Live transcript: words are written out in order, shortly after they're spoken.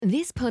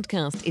This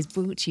podcast is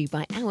brought to you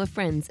by our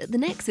friends at the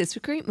Nexus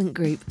Recruitment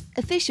Group,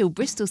 official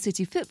Bristol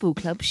City Football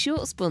Club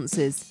short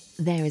sponsors.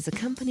 There is a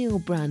company or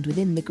brand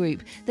within the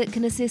group that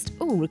can assist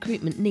all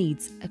recruitment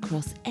needs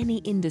across any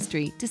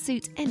industry to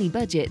suit any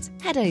budget.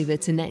 Head over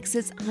to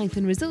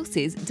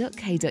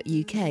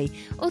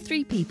nexus-resources.co.uk or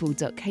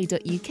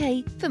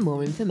 3people.co.uk for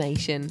more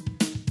information.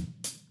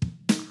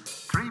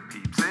 Three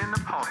Peeps in a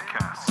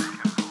Podcast.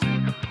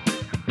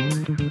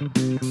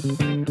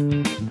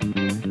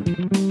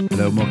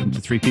 Hello and welcome to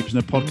Three Peeps in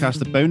a Podcast,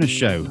 the bonus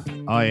show.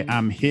 I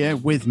am here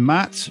with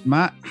Matt.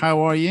 Matt, how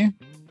are you?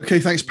 Okay,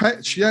 thanks,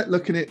 Patch. Yeah,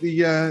 looking at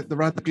the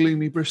rather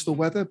gloomy Bristol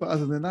weather, but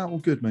other than that, all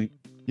good, mate.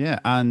 Yeah,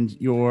 and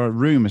your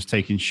room has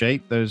taken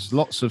shape. There's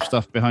lots of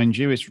stuff behind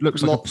you. It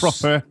looks like a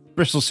proper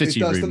Bristol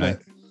City room now.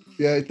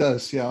 Yeah, it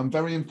does. Yeah, I'm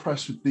very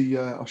impressed with the.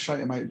 I'll shout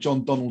him out,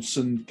 John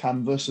Donaldson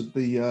canvas at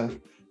the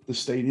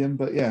stadium.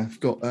 But yeah, I've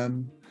got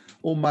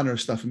all manner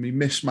of stuff and me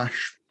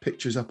mishmash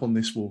pictures up on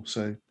this wall.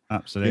 So.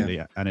 Absolutely,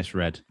 yeah. And it's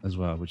red as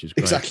well, which is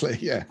great. Exactly,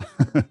 yeah.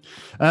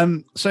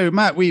 So,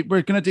 Matt, we're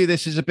going to do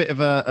this as a bit of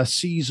a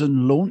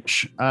season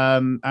launch,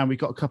 and we've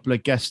got a couple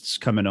of guests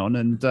coming on,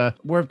 and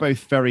we're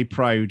both very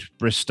proud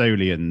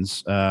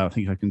Bristolians. I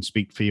think I can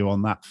speak for you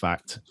on that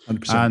fact.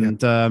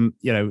 100%, and,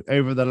 you know,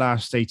 over the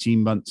last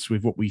 18 months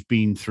with what we've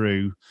been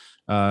through,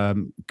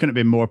 couldn't have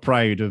been more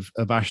proud of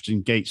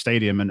Ashton Gate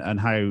Stadium and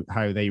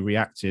how they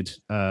reacted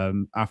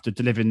after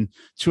delivering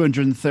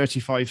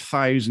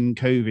 235,000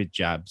 COVID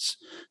jabs.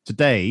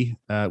 Today,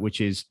 which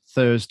is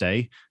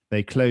Thursday,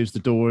 they closed the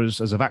doors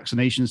as a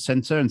vaccination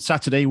centre, and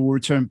Saturday will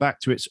return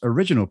back to its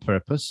original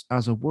purpose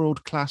as a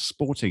world-class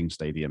sporting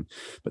stadium.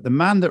 But the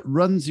man that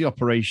runs the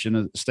operation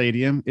at the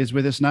stadium is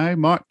with us now,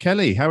 Mark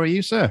Kelly. How are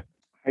you, sir?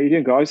 How you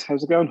doing, guys?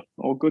 How's it going?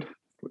 All good?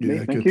 Yeah,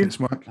 Thank good. you. Thanks,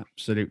 Mark.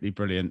 Absolutely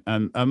brilliant.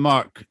 And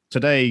Mark,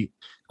 today,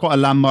 quite a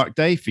landmark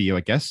day for you,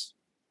 I guess.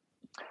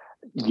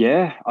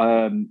 Yeah.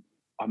 I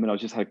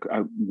just had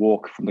a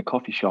walk from the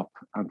coffee shop,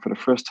 and for the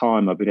first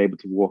time, I've been able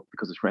to walk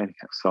because it's raining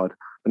outside.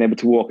 I've been able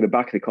to walk in the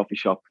back of the coffee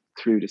shop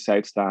through the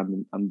South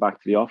Stand and back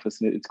to the office,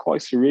 and it's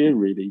quite surreal,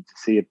 really, to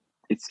see it.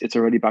 It's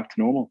already back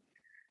to normal.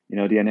 You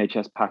know, the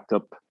NHS packed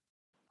up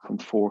from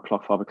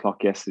 4:00,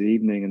 5:00 yesterday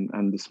evening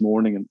and this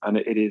morning, and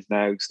it is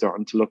now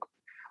starting to look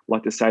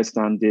like the South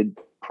Stand did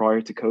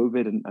prior to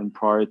COVID and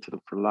prior to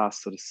for the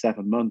last sort of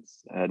 7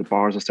 months. The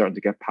bars are starting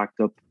to get packed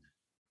up.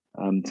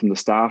 Some of the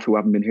staff who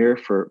haven't been here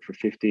for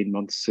 15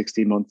 months,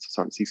 16 months,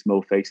 starting to see some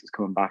old faces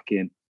coming back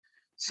in.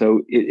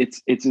 So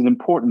it's an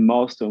important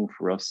milestone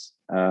for us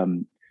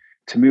to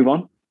move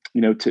on,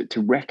 you know,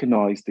 to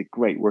recognise the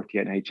great work the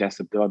NHS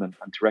have done and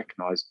to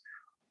recognise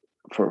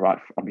on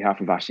behalf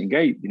of Ashton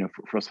Gate, you know,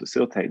 for us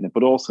facilitating it,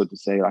 but also to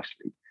say,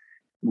 actually,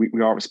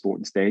 we are a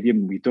sporting stadium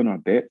and we've done our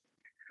bit.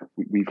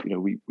 We've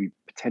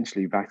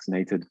potentially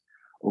vaccinated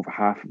over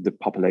half of the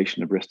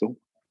population of Bristol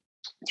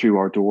through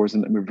our doors,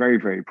 and we're very,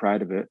 very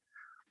proud of it.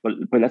 But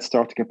let's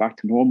start to get back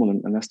to normal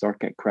and let's start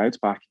getting crowds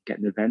back,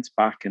 getting events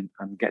back, and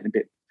getting a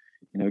bit,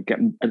 you know,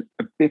 getting a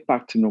bit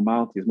back to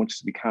normality as much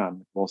as we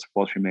can whilst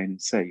remaining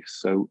safe.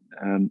 So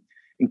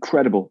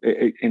incredible,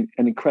 an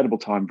incredible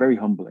time, very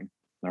humbling.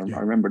 I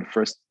remember the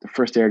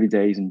first early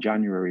days in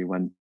January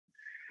when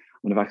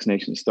the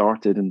vaccination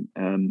started, and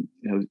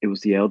you know, it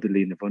was the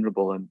elderly and the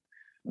vulnerable, and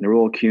they're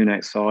all queuing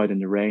outside in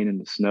the rain and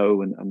the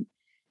snow, and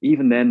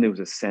even then there was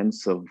a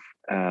sense of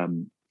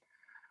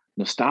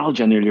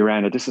nostalgia nearly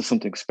around it. This is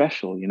something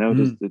special, you know.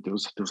 There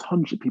was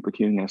hundreds of people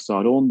queuing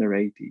outside, all in their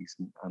 80s,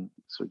 and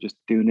sort of just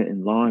doing it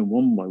in line,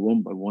 one by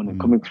one, and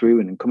coming through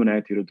and coming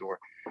out the other door.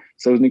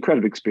 So it was an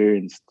incredible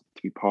experience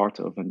to be part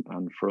of,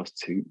 and for us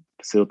to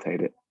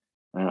facilitate it,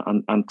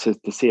 and to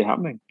see it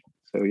happening.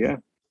 So yeah,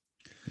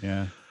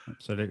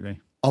 absolutely.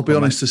 I'll be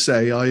honest to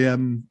say, I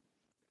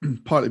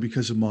partly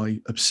because of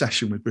my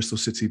obsession with Bristol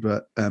City,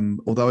 but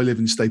although I live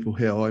in Staple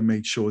Hill, I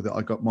made sure that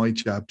I got my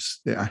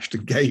jabs at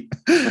Ashton Gate,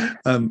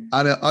 and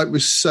it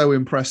was so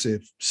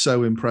impressive.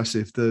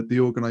 The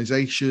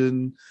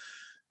organisation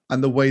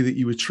and the way that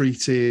you were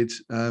treated.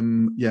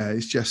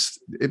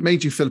 It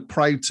made you feel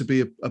proud to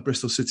be a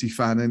Bristol City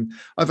fan. And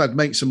I've had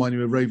mates of mine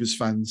who are Rovers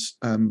fans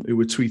who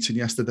were tweeting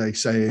yesterday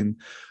saying,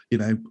 you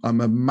know,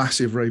 I'm a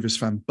massive Rovers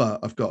fan, but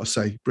I've got to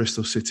say,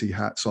 Bristol City,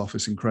 hats off,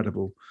 it's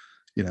incredible.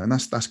 You know, and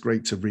that's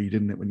great to read,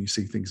 isn't it, when you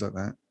see things like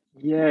that?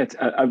 Yeah,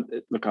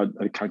 look,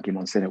 I can't keep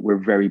on saying it. We're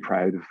very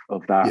proud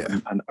of that. Yeah.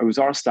 And it was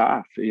our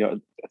staff, you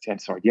know, the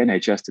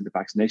NHS did the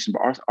vaccination,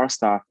 but our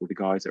staff were the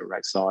guys that were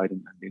outside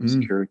and doing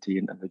security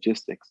and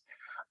logistics.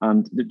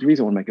 And the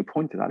reason I want to make a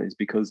point to that is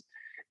because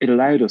it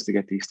allowed us to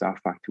get these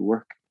staff back to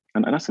work.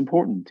 And that's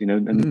important, you know,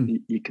 and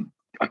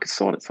I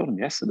saw them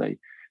yesterday.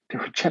 They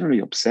were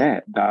generally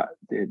upset that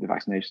the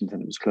vaccination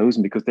centre was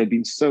closing because they'd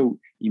been so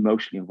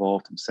emotionally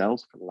involved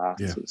themselves for the last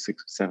sort of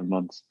 6 or 7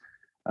 months.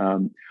 But,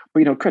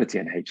 you know, credit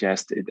to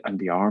NHS and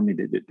the Army,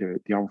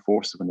 the Armed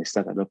Forces, when they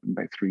set that up in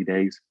about 3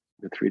 days,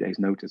 the 3 days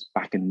notice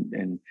back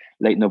in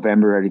late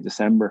November, early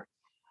December.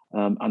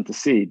 And to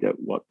see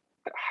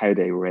how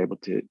they were able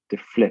to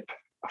flip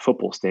a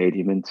football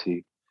stadium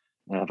into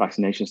a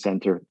vaccination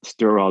centre,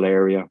 sterile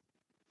area,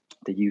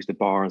 they used the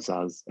bars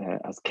as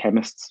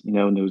chemists, you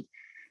know, and there was,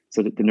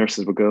 so that the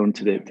nurses were going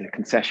to the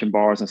concession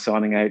bars and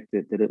signing out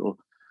the little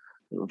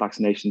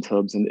vaccination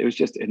tubs, and it was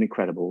just an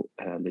incredible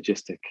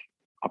logistic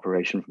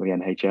operation from the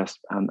NHS,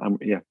 and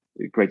yeah,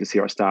 great to see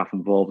our staff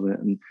involved in it.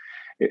 And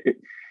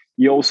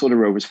you all saw the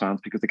Rovers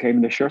fans because they came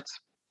in their shirts.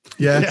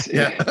 Yeah.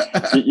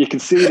 You can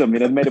see them. You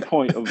know, they made a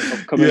point of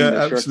coming in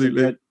their shirts.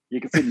 Absolutely. You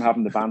can see them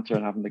having the banter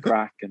and having the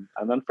crack, and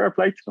then fair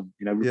play to them.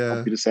 You know, we'd Yeah.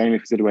 probably be the same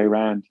if it's the other way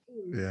around.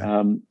 Yeah.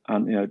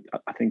 And you know,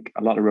 I think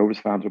a lot of Rovers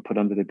fans were put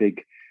under the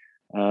big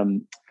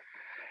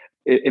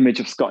image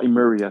of Scotty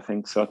Murray. I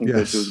think so. I think there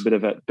was a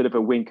bit of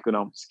a wink going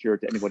on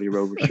secured to anybody a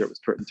Rovers shirt was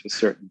put into a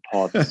certain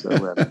pod. So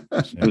there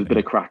was a bit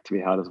of crack to be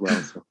had as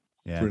well. So.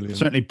 Yeah, Brilliant.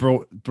 Certainly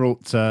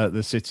brought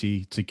the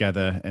city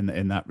together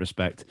in that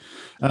respect.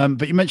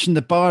 But you mentioned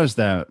the bars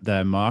there,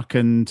 Mark,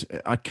 and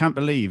I can't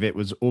believe it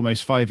was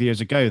almost 5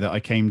 years ago that I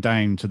came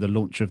down to the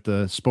launch of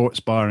the Sports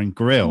Bar and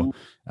Grill,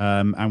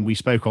 and we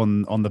spoke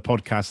on the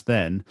podcast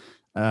then.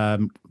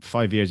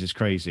 5 years is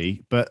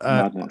crazy, but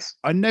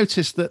I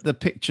noticed that the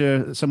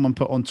picture that someone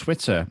put on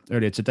Twitter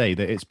earlier today,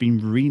 that it's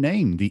been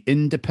renamed the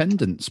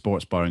Independent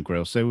Sports Bar and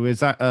Grill. So is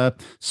that a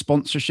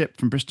sponsorship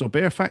from Bristol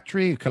Beer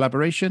Factory, a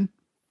collaboration?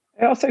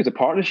 I'll say it's a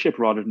partnership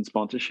rather than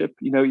sponsorship.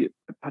 You know,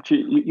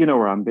 Patrick, you know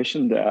our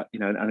ambition that, you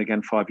know, and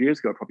again, 5 years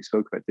ago, I probably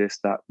spoke about this,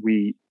 that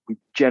we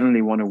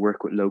generally want to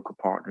work with local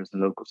partners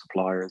and local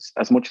suppliers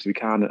as much as we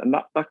can. And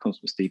that comes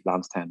from Steve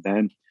Lansdowne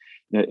then.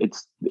 You know,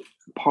 it's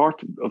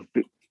part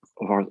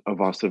of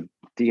our sort of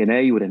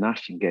DNA within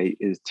Ashton Gate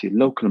is to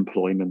local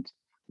employment,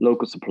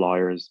 local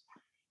suppliers.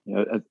 You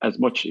know, as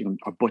much, you know,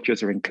 our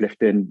butchers are in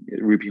Clifton,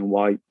 Ruby and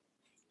White.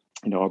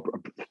 You know, our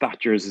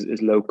Thatchers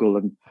is local,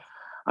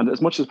 and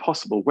as much as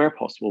possible, where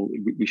possible,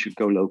 we should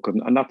go local,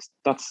 and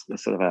that's a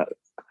sort of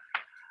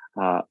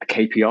a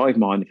KPI of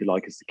mine, if you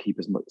like, is to keep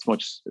as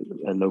much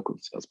local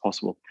as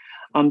possible.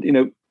 And you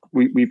know,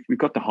 we've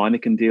got the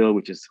Heineken deal,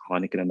 which is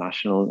Heineken and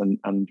National,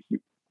 and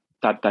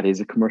that is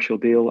a commercial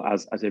deal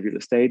as every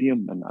other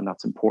stadium, and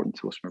that's important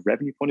to us from a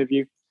revenue point of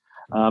view.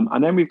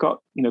 And then we've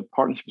got, you know,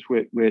 partnerships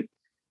with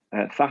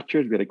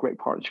Thatchers. We had a great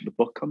partnership with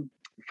Buckham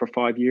for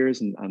 5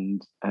 years,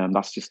 and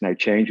that's just now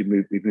changed.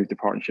 We've moved the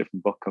partnership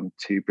from Buckham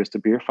to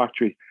Bristol Beer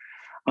Factory,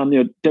 and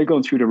you know, they're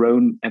going through their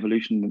own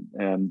evolution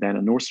then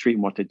on North Street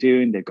and what they're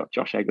doing. They've got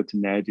Josh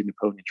Eggleton now doing the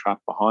Pony Trap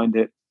behind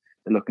it.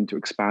 They're looking to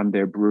expand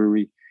their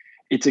brewery.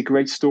 It's a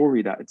great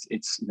story that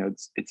it's you know,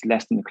 it's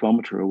less than a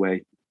kilometre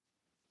away,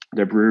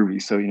 their brewery.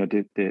 So you know,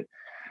 the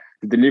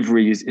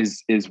delivery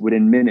is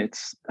within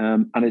minutes,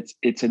 and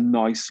it's a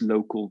nice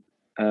local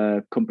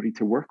company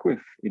to work with.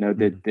 You know,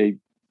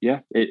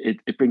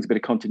 it brings a bit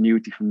of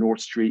continuity from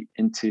North Street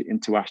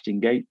into Ashton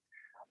Gate.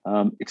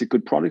 It's a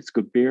good product, it's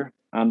good beer,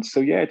 and so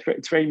yeah,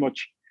 it's very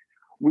much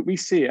we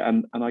see it,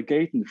 and I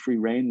gave them the free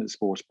rein in the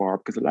sports bar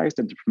because it allows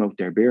them to promote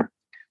their beer,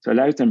 so it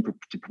allows them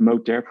to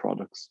promote their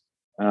products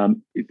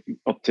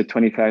up to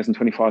 20,000,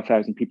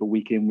 25,000 people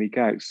week in, week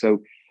out.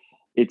 So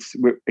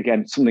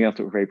again, something else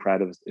that we're very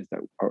proud of is that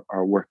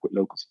our work with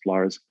local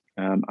suppliers,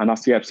 and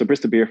that's so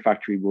Bristol Beer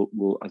Factory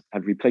will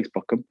have replaced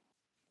Buckham.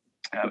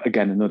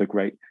 Again, another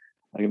great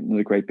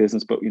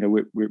business, but you know,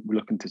 we're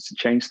looking to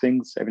change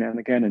things every now and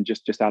again and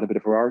just add a bit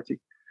of variety.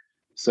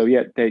 So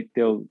yeah,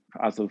 they'll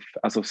as of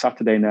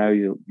Saturday now,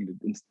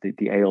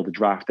 the ale, the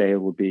draft ale,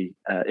 will be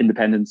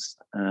Independence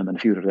and a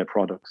few of their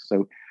products.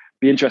 So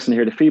be interesting to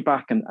hear the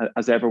feedback, and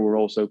as ever, we're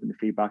also open to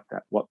feedback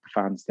that what the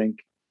fans think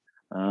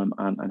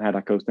and how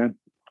that goes down.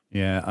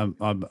 Yeah,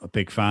 I'm a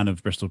big fan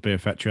of Bristol Beer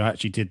Factory. I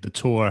actually did the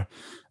tour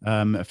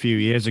a few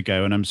years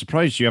ago, and I'm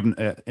surprised you haven't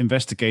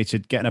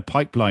investigated getting a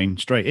pipeline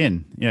straight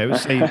in. You know,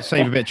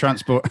 save a bit of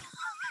transport.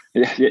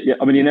 Yeah.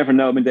 I mean, you never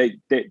know. I mean,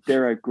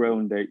 they're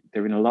outgrown.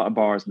 They're in a lot of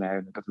bars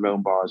now. They've got their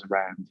own bars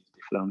around.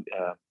 They've flown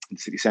in the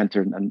city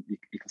centre, and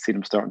you can see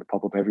them starting to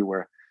pop up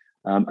everywhere.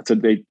 So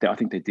I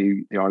think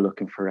they are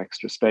looking for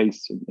extra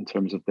space in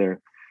terms of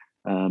their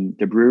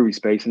brewery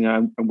space,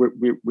 and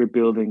we're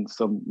building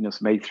some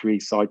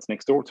A3 sites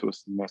next door to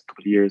us in the next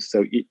couple of years.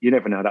 So you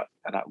never know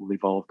how that will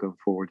evolve going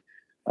forward.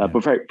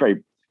 But very,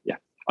 very, yeah,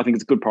 I think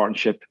it's a good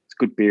partnership. It's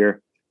good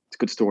beer. It's a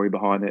good story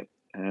behind it.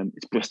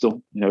 It's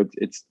Bristol. You know,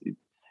 it's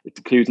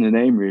the clues in the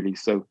name, really.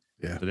 So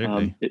yeah,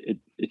 absolutely.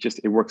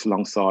 It works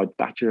alongside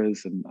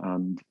Thatchers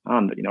and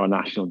you know, a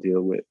national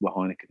deal with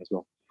Heineken as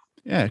well.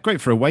 Yeah, great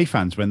for away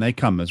fans when they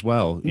come as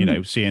well. You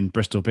know, seeing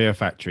Bristol Beer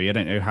Factory. I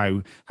don't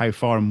know how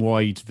far and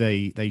wide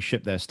they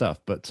ship their stuff,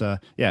 but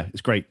yeah,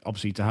 it's great,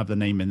 obviously, to have the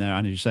name in there.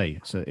 And as you say,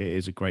 it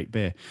is a great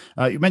beer.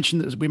 We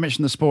mentioned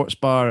the Sports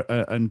Bar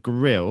and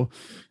Grill.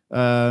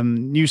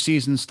 New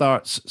season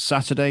starts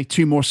Saturday.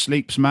 2 more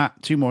sleeps,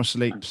 Matt. 2 more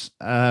sleeps.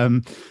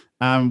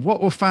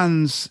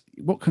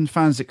 What can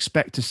fans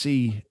expect to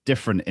see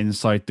different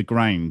inside the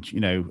ground,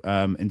 you know,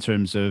 in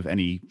terms of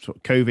any sort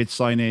of COVID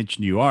signage,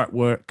 new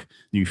artwork,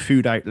 new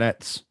food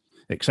outlets,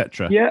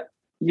 etc.? Yeah.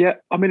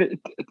 I mean,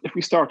 if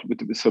we start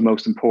with what's so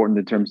most important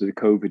in terms of the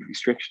COVID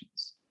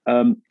restrictions,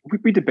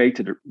 we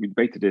debated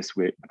this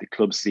with the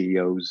club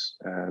CEOs,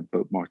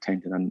 both Mark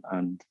Tainton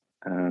and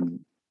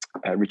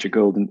Richard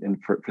Gold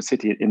for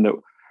City in the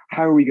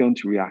how are we going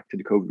to react to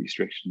the COVID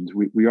restrictions?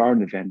 We are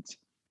an event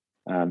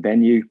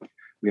venue.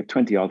 We have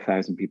 20 odd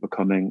thousand people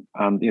coming,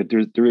 and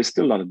there is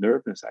still a lot of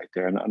nervousness out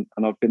there. And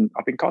I've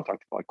been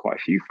contacted by quite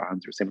a few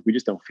fans who are saying we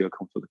just don't feel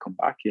comfortable to come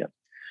back yet.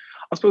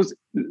 I suppose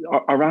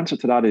our answer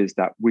to that is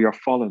that we are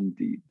following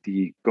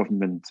the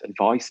government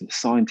advice and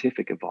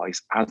scientific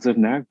advice as of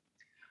now,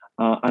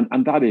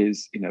 and that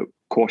is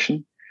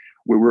caution.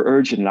 We're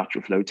urging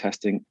lateral flow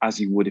testing as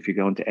you would if you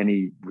go into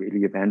any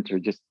really event, or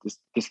just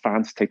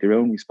fans to take their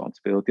own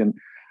responsibility.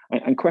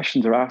 And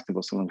questions are asked of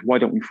us sometimes, why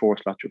don't we force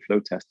lateral flow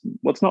testing?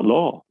 Well, it's not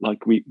law.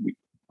 Like we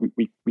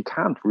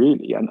can't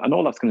really. And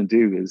all that's going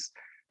to do is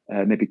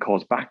maybe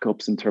cause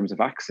backups in terms of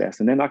access.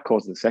 And then that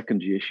causes a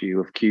secondary issue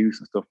of queues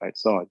and stuff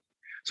outside.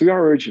 So we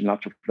are urging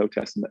lateral flow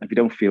testing. If you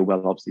don't feel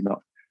well, obviously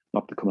not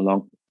to come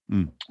along.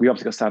 We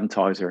obviously got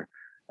sanitizer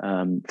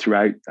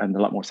throughout, and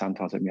a lot more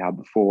sanitizer than we had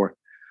before.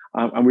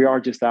 And we are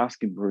just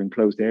asking for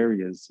enclosed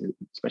areas,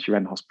 especially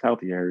around the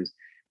hospitality areas,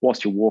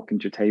 whilst you're walking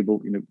to your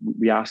table,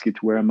 we ask you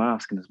to wear a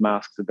mask, and there's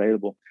masks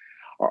available.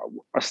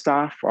 Our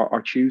staff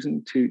are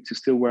choosing to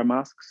still wear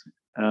masks.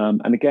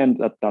 And again,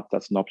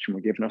 that's an option we're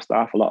giving our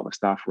staff. A lot of our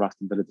staff are asked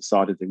them, but have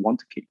decided they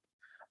want to keep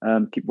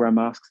wearing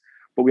masks.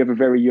 But we have a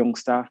very young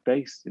staff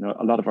base.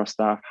 A lot of our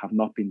staff have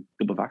not been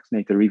double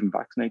vaccinated or even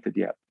vaccinated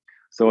yet.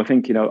 So I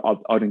think,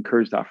 I'd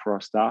encourage that for our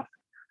staff.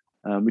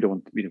 We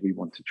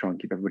want to try and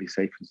keep everybody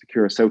safe and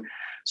secure. So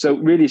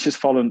really, it's just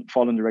following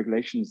the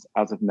regulations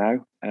as of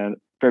now.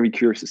 Very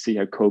curious to see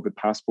how COVID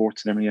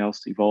passports and everything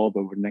else evolve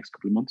over the next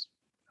couple of months,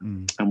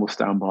 and we'll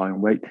stand by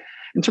and wait.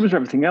 In terms of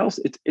everything else,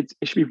 it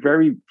should be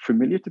very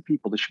familiar to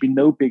people. There should be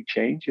no big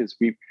changes.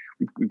 We've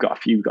got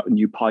a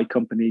new pie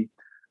company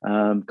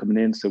coming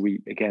in, so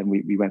we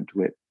went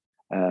with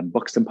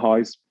Buxton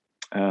Pies,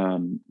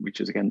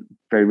 which is again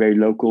very, very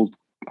local.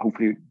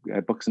 Hopefully,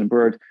 Buxton and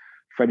Bird.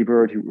 Freddie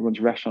Bird, who runs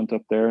a restaurant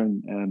up there,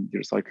 and the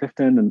other side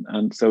Clifton,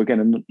 and so again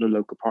another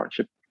local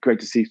partnership. Great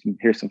to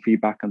hear some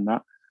feedback on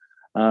that.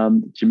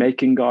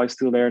 Jamaican guy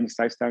still there in the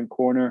South Stand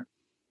corner.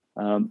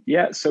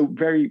 So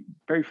very,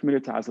 very familiar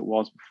to as it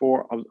was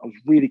before. I was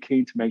really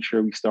keen to make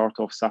sure we start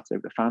off Saturday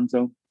with the fan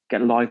zone,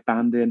 get a live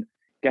band in,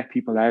 get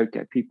people out,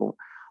 get people.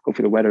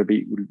 Hopefully the weather will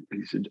be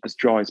as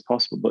dry as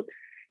possible, but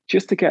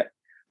just to get.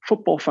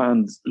 Football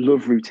fans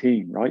love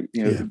routine, right?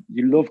 You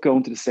love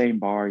going to the same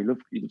bar. You love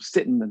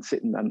sitting and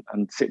sitting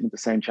with the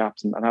same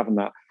chaps and having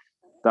that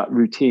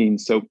routine.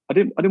 So I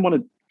didn't want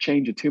to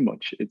change it too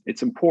much.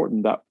 It's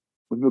important that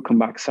when people come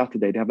back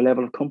Saturday, they have a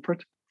level of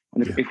comfort.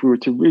 And if we were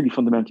to really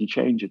fundamentally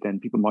change it,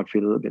 then people might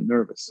feel a little bit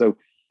nervous. So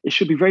it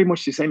should be very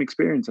much the same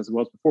experience as it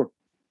was before.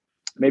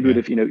 Maybe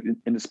if in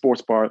the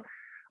sports bar,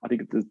 I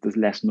think there's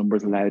less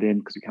numbers allowed in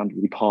because we can't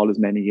really call as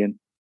many in.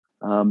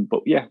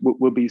 But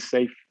we'll be as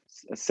safe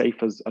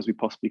as we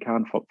possibly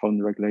can following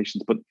the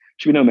regulations, but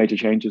should be no major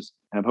changes.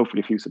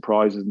 Hopefully a few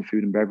surprises in the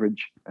food and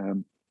beverage.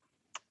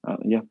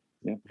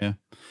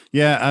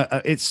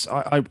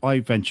 I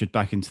ventured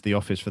back into the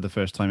office for the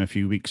first time a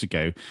few weeks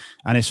ago,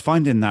 and it's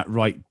finding that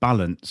right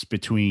balance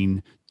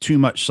between too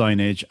much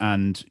signage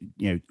and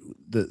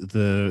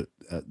the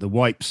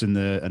wipes and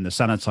the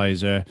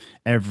sanitizer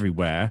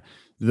everywhere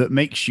that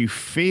makes you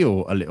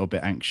feel a little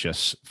bit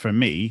anxious. For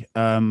me,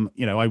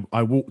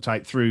 I walked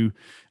out through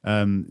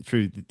in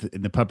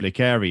the public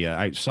area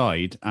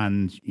outside,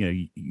 and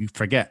you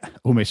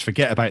almost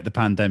forget about the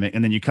pandemic,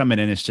 and then you come in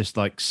and it's just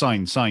like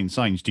signs.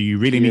 Do you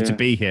really need to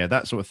be here?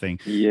 That sort of thing.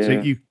 Yeah. So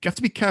you have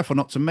to be careful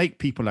not to make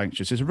people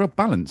anxious. It's a real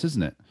balance,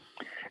 isn't it?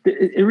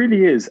 It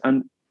really is.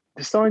 And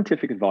the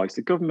scientific advice,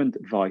 the government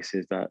advice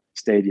is that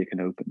stadia can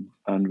open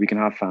and we can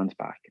have fans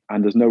back,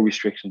 and there's no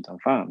restrictions on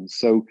fans.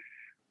 So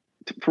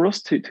for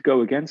us to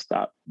go against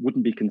that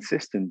wouldn't be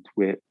consistent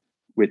with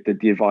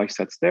the advice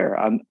that's there.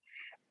 And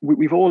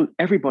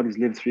everybody's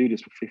lived through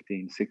this for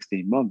 15,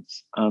 16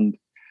 months. And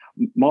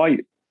my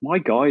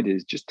guide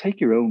is just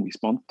take your own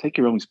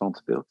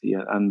responsibility,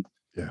 and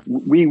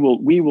we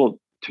will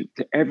to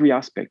every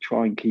aspect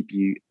try and keep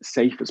you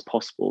safe as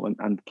possible,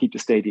 and keep the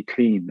stadia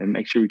clean, and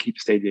make sure we keep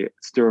the stadia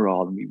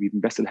sterile. And we've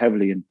invested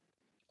heavily in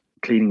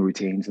cleaning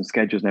routines and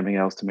schedules and everything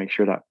else to make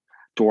sure that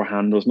door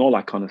handles and all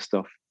that kind of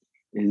stuff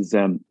is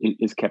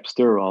kept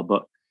sterile.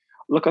 But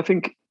look, I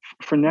think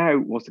for now,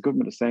 what the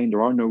government is saying,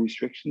 there are no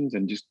restrictions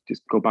and just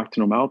go back to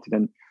normality,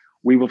 then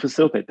we will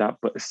facilitate that,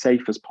 but as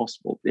safe as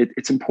possible.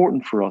 It's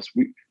important for us.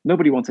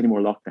 Nobody wants any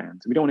more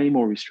lockdowns. We don't want any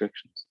more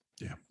restrictions.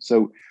 Yeah.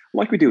 So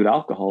like we do with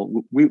alcohol,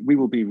 we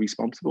will be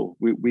responsible.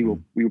 We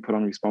will put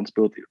on a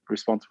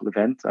responsible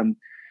event. And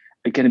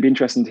again, it'd be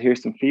interesting to hear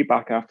some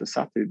feedback after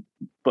Saturday,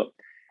 but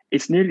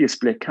it's nearly a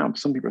split camp.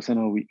 Some people are saying,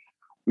 oh,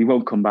 we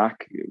won't come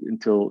back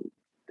until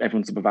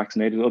everyone's been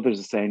vaccinated. Others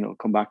are saying, "I'll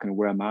come back and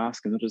wear a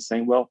mask," and others are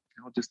saying, "Well,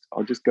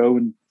 I'll just go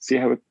and see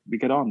how we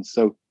get on."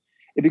 So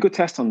it'd be a good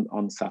test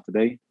on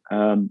Saturday.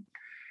 The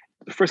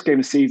first game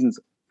of seasons,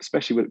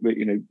 especially with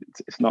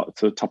it's not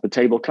a top of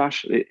table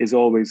clash, it is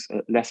always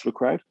less of a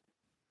crowd.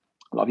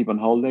 A lot of people on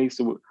holiday,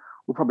 so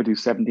we'll probably do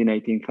 17,000,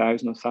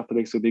 18,000 on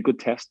Saturday. So it'll be a good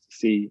test to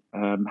see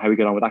how we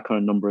get on with that kind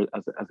of number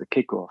as a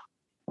kickoff.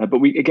 But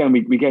we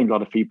gained a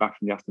lot of feedback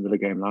from the Aston Villa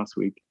game last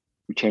week.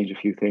 We changed a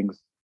few things,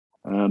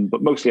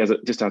 but mostly,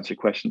 just to answer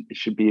your question, it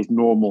should be as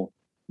normal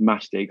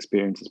match day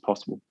experience as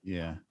possible.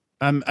 Yeah.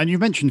 And you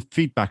mentioned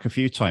feedback a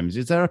few times.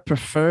 Is there a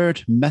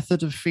preferred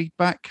method of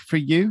feedback for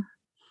you?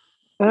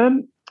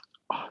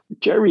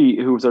 Jerry,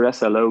 who's our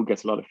SLO,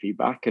 gets a lot of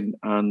feedback,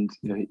 and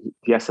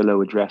the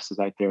SLO address is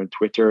out there on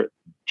Twitter.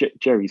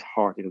 Jerry's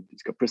heart,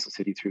 he's got Bristol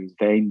City through his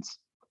veins.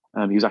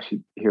 He was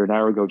actually here an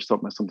hour ago just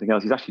talking about something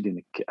else. He's actually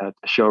doing a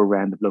show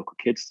around of local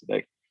kids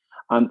today,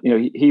 and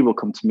he will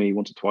come to me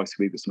once or twice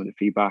a week with some of the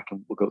feedback,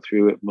 and we'll go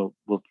through it. And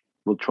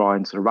we'll try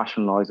and sort of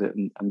rationalize it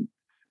and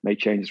make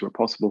changes where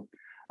possible.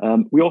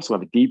 We also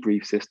have a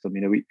debrief system.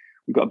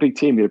 We've got a big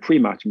team. We had a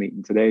pre-match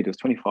meeting today. There's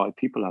 25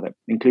 people at it,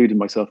 including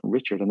myself and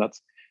Richard, and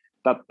that's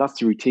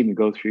the routine we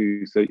go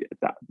through. So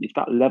it's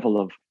that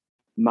level of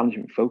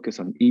management focus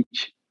on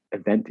each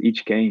event,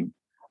 each game,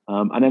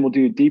 and then we'll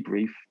do a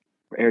debrief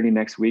early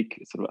next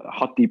week. Sort of a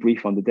hot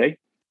debrief on the day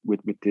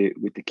with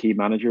the key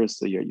managers.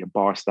 So your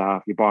bar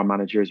staff, your bar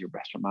managers, your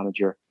restaurant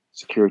manager,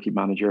 security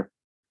manager,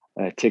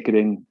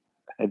 ticketing,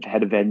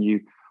 head of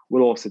venue.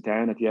 We'll all sit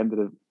down at the end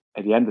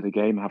of the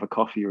game, have a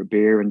coffee or a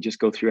beer, and just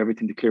go through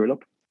everything to clear it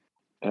up.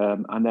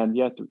 And then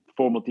the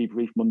formal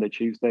debrief Monday,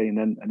 Tuesday, and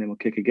then we'll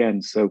kick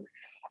again. So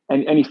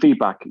any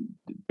feedback,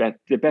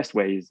 the best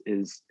way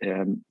is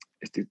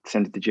to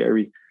send it to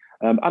Jerry.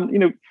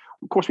 And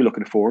of course, we look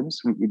at the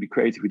forums. We'd be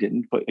crazy if we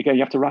didn't. But again,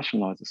 you have to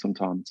rationalize it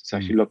sometimes. To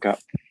actually look at,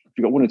 if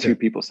you've got one or two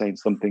people saying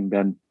something,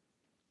 then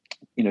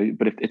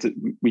But if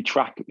we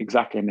track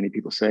exactly how many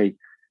people say,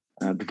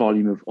 the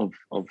volume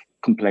of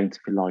complaints,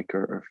 if you like,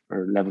 or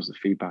levels of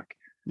feedback.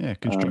 Yeah,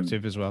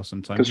 constructive as well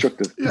sometimes.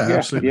 Constructive. Yeah,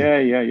 absolutely.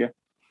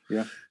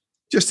 Yeah.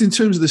 Just in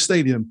terms of the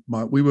stadium,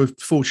 Mark, we were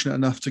fortunate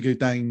enough to go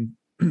down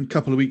a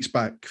couple of weeks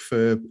back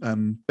for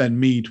Ben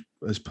Mead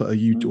was putting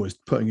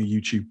a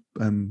YouTube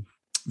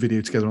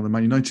video together on the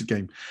Man United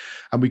game,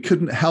 and we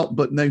couldn't help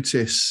but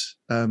notice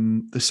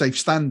the safe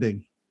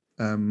standing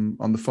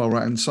on the far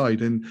right hand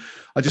side, and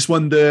I just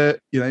wonder,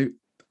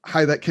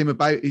 how that came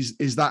about.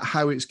 Is that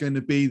how it's going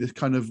to be, the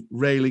kind of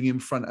railing in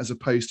front as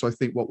opposed to I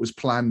think what was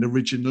planned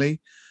originally?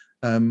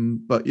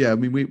 But yeah, I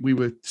mean, we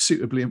were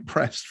suitably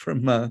impressed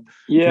from our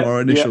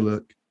initial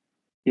look.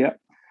 Yeah.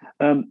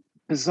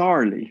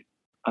 Bizarrely,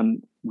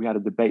 and we had a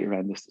debate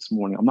around this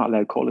morning, I'm not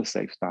allowed to call it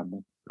safe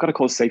standing. I've got to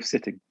call it safe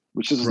sitting,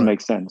 which doesn't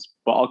make sense,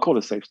 but I'll call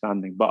it safe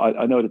standing. But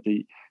I know that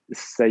the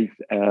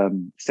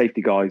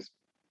safety guys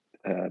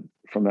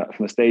from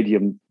a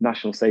stadium,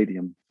 national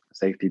stadium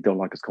safety, don't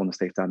like us calling it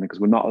safe standing because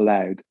we're not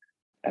allowed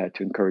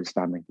to encourage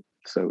standing.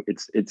 So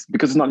it's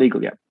because it's not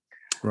legal yet.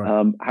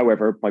 Right.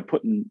 However, by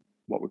putting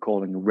what we're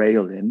calling a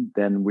rail in,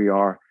 then we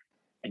are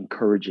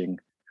encouraging,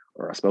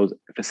 or I suppose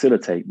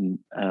facilitating,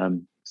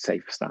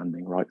 safe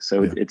standing, right?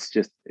 So it's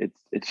just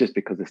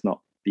because it's not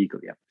legal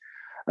yet.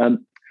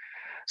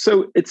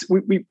 So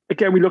we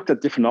looked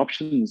at different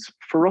options.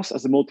 For us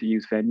as a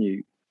multi-use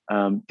venue,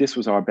 this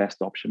was our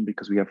best option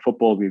because we have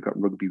football, we've got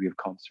rugby, we have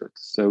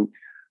concerts. So,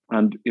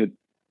 and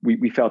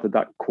we felt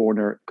that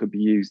corner could be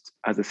used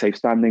as a safe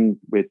standing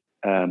with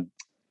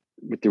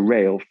the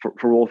rail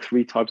for all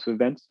three types of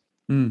events.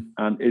 And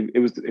it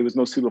was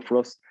most suitable for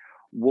us.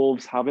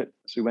 Wolves have it,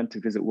 so we went to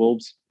visit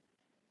Wolves.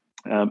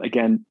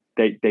 Again,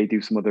 they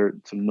do some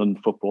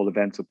non-football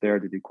events up there.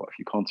 They do quite a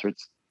few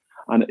concerts,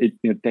 and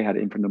they had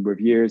it in for a number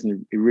of years,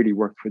 and it really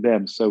worked for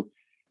them. So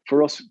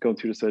for us, going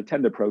through the sort of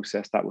tender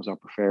process, that was our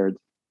preferred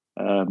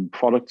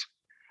product.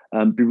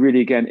 Be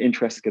really again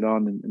interested to get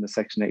on in the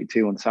Section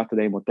 82 on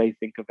Saturday and what they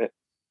think of it.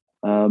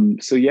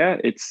 So yeah,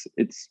 it's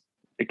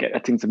again, I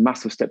think it's a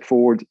massive step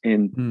forward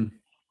in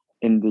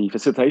the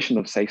facilitation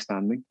of safe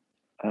standing.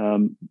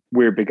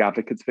 We're big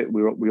advocates of it.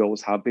 We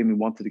always have been. We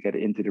wanted to get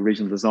it into the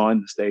original design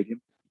of the stadium,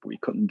 but we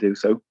couldn't do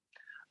so.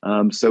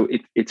 So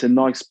it's a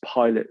nice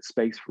pilot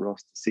space for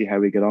us to see how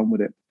we get on with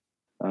it,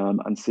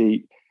 and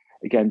see,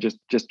 again,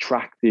 just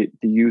track the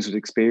user's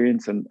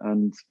experience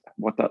and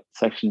what that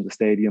section of the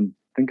stadium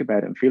think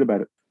about it and feel about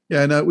it.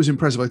 Yeah, no, it was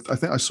impressive. I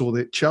think I saw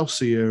that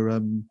Chelsea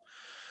are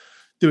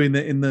doing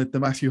it in the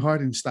Matthew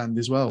Harding stand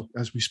as well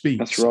as we speak.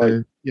 That's right.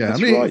 So, yeah,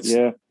 that's right.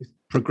 Yeah,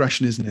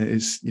 progression, isn't it?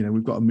 Is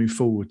we've got to move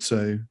forward.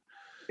 So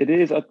it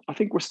is. I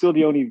think we're still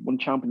the only one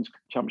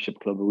championship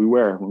club. We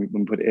were when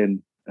we put it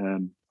in.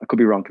 I could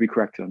be wrong. Could be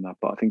corrected on that,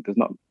 but I think there's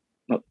not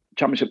other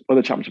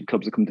championship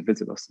clubs that come to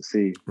visit us to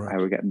see how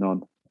we're getting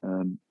on.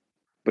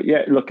 But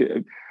yeah, look,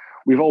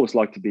 we've always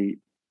liked to be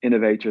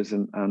innovators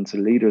and sort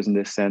of leaders in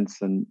this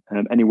sense, and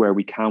anywhere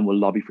we can, we'll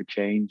lobby for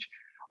change.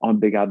 I'm a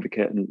big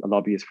advocate and a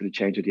lobbyist for the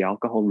change of the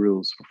alcohol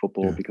rules for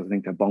football because I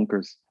think they're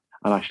bonkers,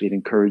 and actually it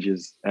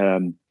encourages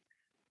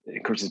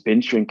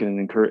binge drinking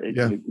and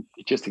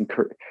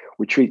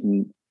we're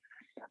treating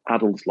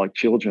adults like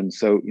children.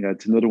 So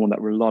it's another one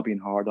that we're lobbying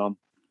hard on.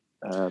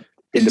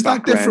 Is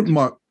that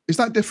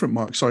different,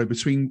 Mark? Sorry,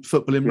 between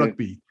football and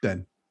rugby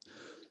then?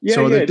 Yeah,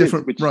 so are they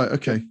different? Is, right.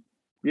 Okay.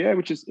 Yeah,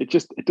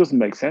 it doesn't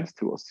make sense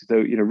to us. So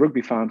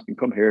rugby fans can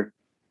come here,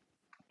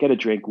 get a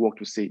drink, walk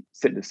to a seat,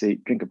 sit in the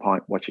seat, drink a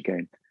pint, watch a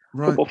game.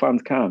 Right. Football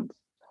fans can't,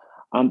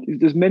 And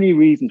there's many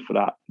reasons for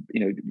that.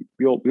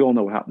 We all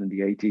know what happened in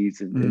the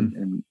 80s,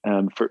 and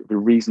for the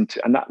reason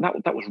to, and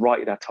that was right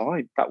at that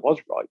time. That was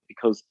right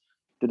because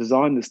the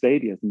design of the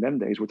stadiums in them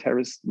days were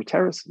terraces. There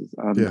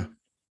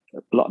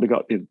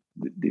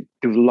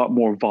was a lot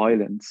more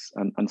violence,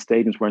 and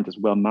stadiums weren't as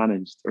well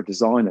managed or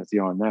designed as they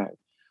are now.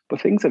 But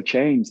things have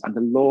changed, and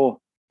the law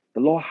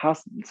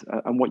hasn't.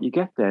 And what you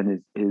get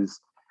then is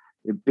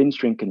binge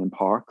drinking in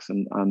parks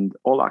and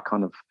all that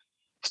kind of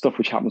stuff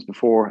which happens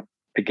before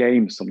a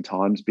game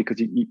sometimes, because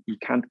you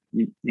can't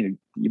you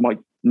might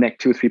neck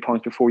 2 or 3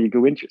 pints before you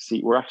go into your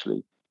seat, where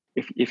actually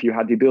if you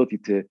had the ability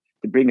to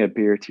bring a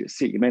beer to your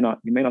seat, you may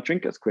not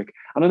drink as quick.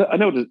 And I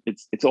know that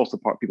it's also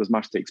part of people's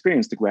match day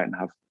experience to go out and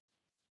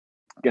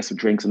get some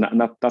drinks, and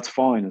that's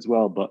fine as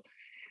well. But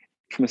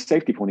from a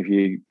safety point of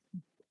view,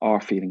 our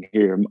feeling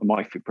here,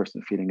 my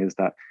personal feeling, is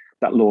that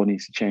law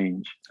needs to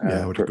change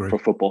for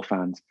football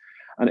fans.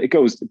 And it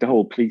goes, the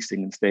whole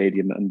policing in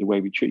stadium and the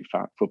way we treat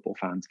football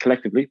fans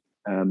collectively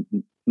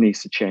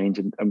needs to change.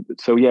 And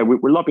so, yeah,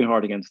 we're lobbying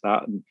hard against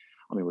that. And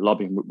I mean,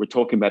 we're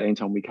talking about it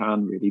anytime we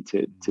can, really,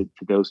 to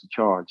those in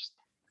charge.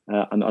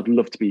 And I'd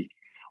love to be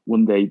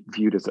one day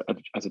viewed as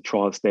a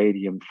trial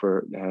stadium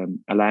for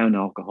allowing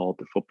alcohol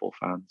to football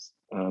fans.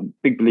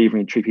 Big believer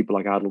in treat people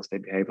like adults, they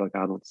behave like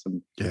adults.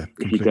 And if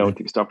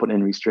you start putting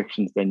in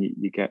restrictions, then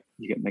you get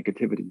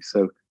negativity.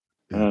 So,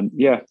 I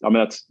mean,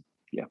 that's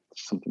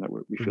something that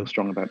we feel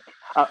strong about,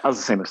 as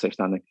the same as safe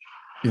standing.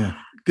 Yeah.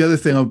 The other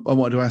thing I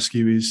wanted to ask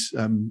you is,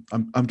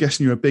 I'm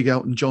guessing you're a big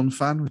Elton John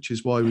fan, which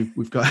is why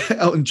we've got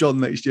Elton John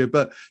next year.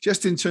 But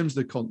just in terms of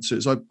the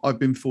concerts, I've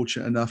been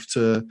fortunate enough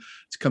to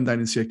come down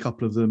and see a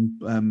couple of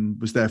them.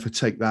 Was there for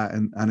Take That,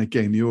 and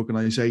again, the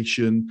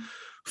organisation,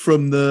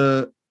 from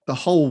the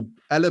whole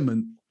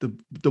element,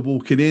 the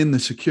walking in, the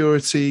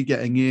security,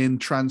 getting in,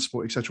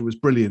 transport, etc., was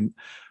brilliant.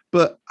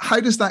 But how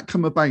does that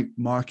come about,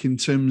 Mark, in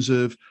terms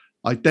of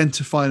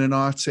identifying an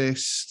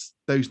artist,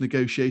 those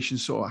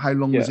negotiations, sort of how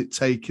long does it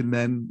take? And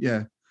then,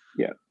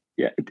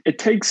 it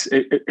takes,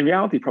 in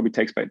reality, it probably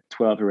takes about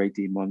 12 or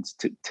 18 months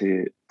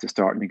to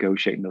start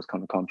negotiating those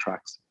kind of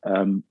contracts.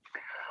 And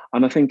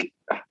I think,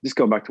 just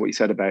going back to what you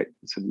said about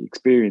sort of the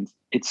experience,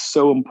 it's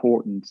so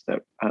important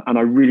that, and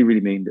I really,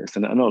 really mean this,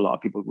 and I know a lot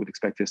of people would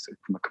expect this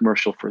from a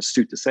commercial for a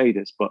suit to say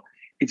this, but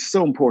it's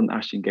so important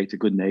Ashton Gate's a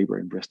good neighbour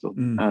in Bristol.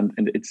 And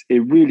it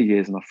really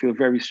is, and I feel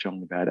very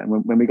strongly about it. And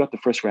when we got the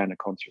first round of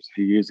concerts a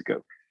few years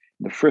ago,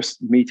 the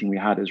first meeting we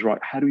had is, right,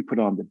 how do we put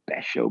on the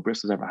best show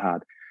Bristol's ever had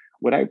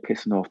without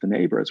pissing off the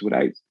neighbours,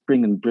 without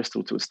bringing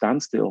Bristol to a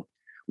standstill,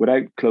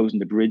 without closing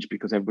the bridge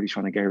because everybody's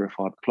trying to get here at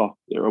 5 o'clock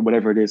or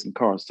whatever it is in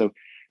cars. So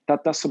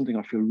that's something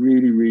I feel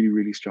really, really,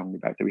 really strongly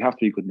about, that we have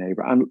to be a good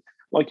neighbour. And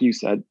like you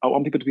said, I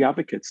want people to be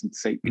advocates and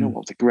say, you know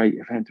what, it's a great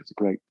event. It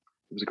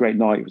was a great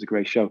night. It was a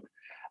great show.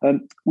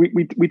 We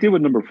deal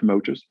with a number of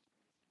promoters,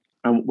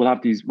 and we'll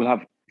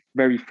have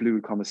very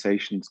fluid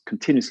conversations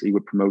continuously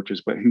with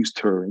promoters about who's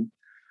touring.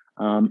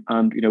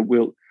 And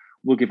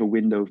we'll give a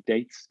window of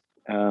dates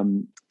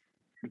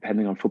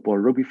depending on football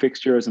or rugby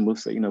fixtures, and we'll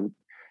say,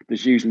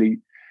 there's usually,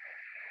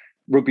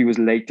 rugby was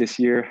late this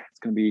year, it's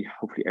going to be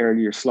hopefully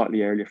earlier,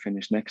 slightly earlier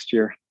finish next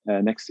year,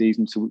 next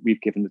season. So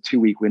we've given the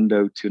 2-week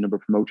window to a number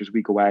of promoters.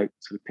 We go out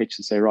to the pitch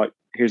and say, right,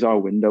 here's our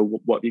window,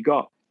 what have you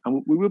got?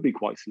 And we will be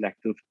quite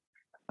selective.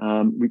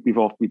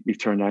 We've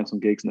turned down some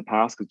gigs in the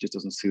past because it just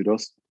doesn't suit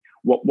us.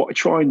 What I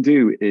try and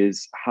do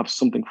is have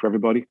something for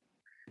everybody.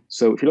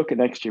 So if you look at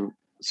next year,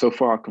 so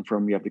far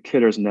confirmed, we have the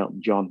Killers and Elton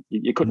John.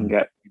 You couldn't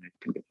get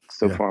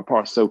so far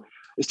apart. So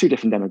it's 2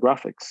 different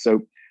demographics.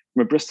 So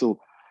from a Bristol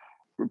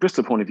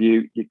point of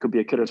view, you could be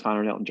a Killers fan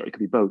or an Elton John. It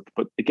could be both.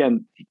 But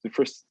again, the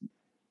first,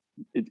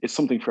 it's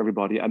something for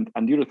everybody. And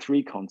the other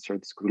 3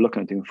 concerts, we're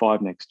looking at doing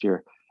 5 next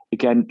year.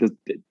 Again,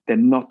 they're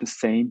not the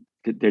same.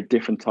 They're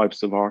different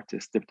types of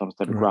artists, different types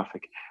of demographic.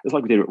 Right. It's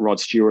like we did with Rod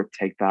Stewart,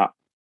 Take That,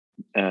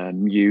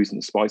 Muse,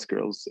 and the Spice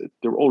Girls.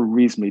 They're all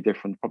reasonably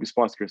different. Probably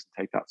Spice Girls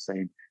Take That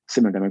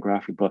similar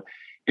demographic, but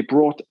it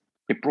brought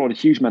a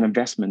huge amount of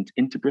investment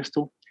into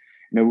Bristol.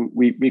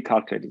 We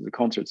calculated the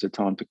concerts at the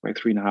time took about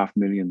 £3.5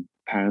 million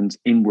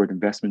inward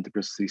investment to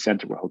Bristol City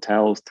Centre, with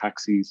hotels,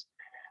 taxis,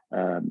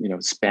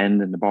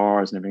 spend in the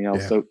bars and everything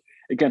else. Yeah. So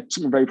again,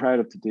 something I'm very proud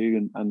of to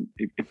do, and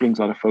it brings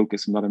a lot of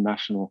focus, and a lot of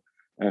national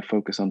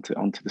focus onto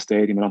the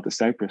stadium and onto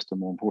South Bristol,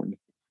 more importantly.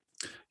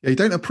 Yeah, you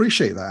don't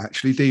appreciate that,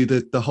 actually, do you?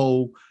 The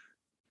whole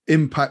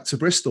impact to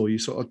Bristol. You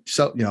sort of,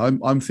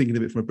 I'm thinking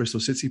of it from a Bristol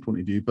City point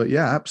of view, but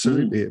yeah,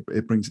 absolutely,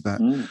 it brings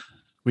that.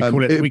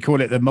 We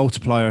call it the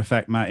multiplier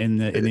effect, Matt, in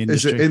the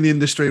industry. In the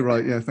industry,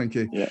 right? Yeah, thank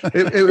you.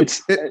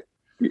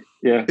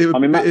 Yeah,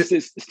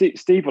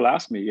 Steve will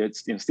ask me.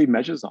 Steve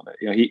measures on it.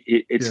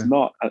 It's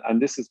not,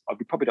 and this is,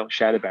 we probably don't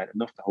shout about it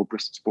enough. The whole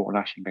Bristol Sport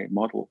and Ashton Gate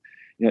model.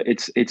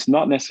 It's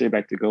not necessarily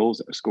about the goals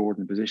that are scored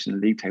in the position in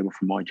the league table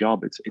for my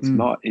job. It's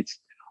not. It's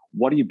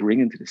what are you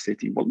bringing to the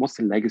city? What's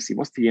the legacy?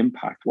 What's the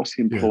impact? What's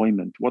the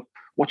employment?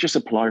 What's your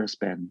supplier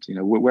spend? These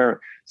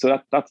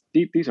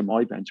are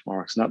my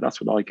benchmarks, and that's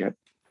what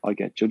I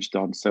get judged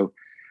on. So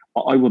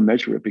I will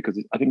measure it because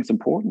I think it's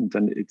important,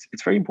 and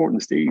it's very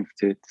important to Steve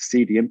to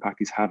see the impact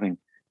he's having,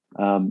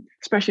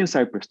 especially in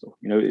South Bristol.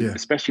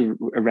 Especially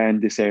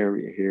around this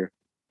area here.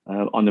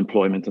 On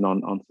employment and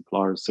on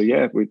suppliers. So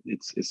yeah,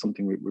 it's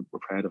something we're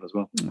proud of as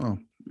well. Oh,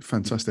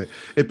 fantastic.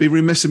 It'd be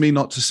remiss of me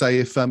not to say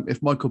if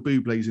Michael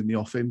Bublé's in the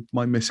offing,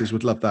 my missus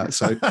would love that.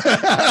 So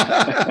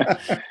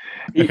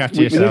Look after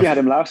we yourself. nearly had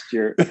him last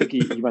year. I think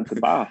he went to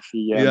Bath.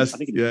 yes, I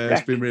think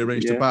it's been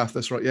rearranged to Bath.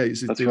 That's right. Yeah,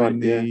 he's doing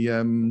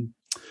the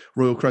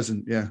Royal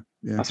Crescent. Yeah.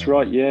 That's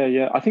right.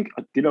 Yeah. I think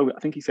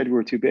he said we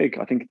were too big.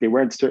 I think they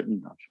weren't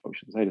certain. I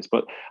shouldn't say this,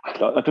 but I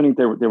don't think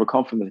they were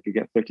confident they could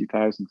get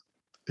 30,000.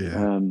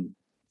 Yeah.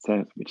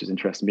 So, which is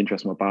interesting. Be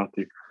interesting about Bath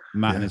too.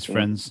 Matt and his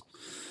friends.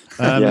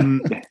 Yeah.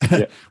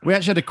 We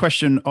actually had a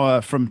question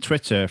from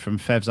Twitter from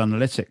Fevs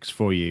Analytics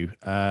for you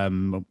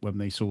when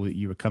they saw that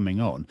you were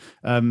coming on.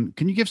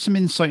 Can you give some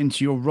insight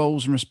into your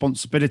roles and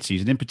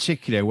responsibilities, and in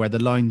particular where the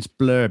lines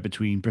blur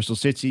between Bristol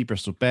City,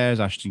 Bristol Bears,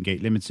 Ashton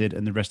Gate Limited,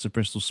 and the rest of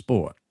Bristol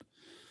Sport?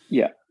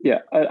 Yeah.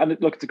 And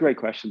look, it's a great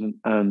question,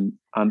 and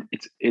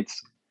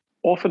it's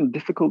often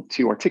difficult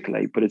to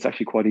articulate, but it's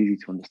actually quite easy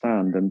to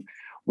understand. And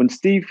when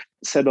Steve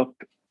set up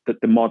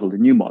the model, the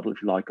new model,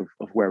 if you like,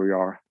 of where we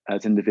are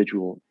as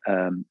individual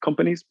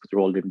companies, but they're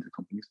all limited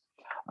companies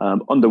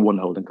under one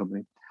holding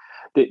company.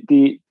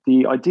 The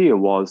idea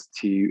was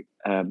to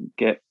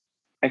get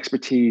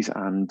expertise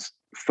and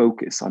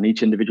focus on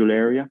each individual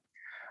area.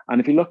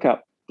 And if you look at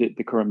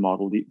the current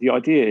model, the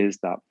idea is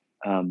that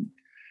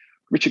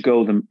Richard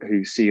Golden,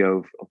 who's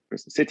CEO of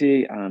Bristol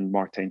City, and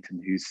Mark Tainton,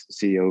 who's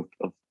CEO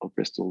of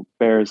Bristol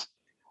Bears,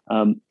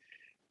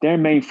 their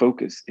main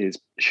focus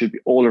should be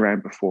all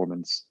around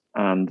performance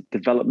and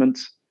development,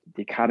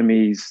 the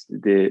academies,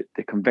 the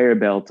conveyor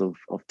belt of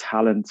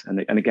talent,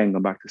 and again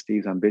going back to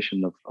Steve's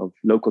ambition of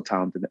local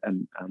talent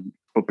and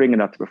but bringing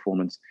that to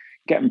performance,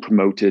 getting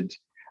promoted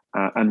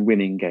and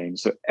winning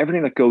games. So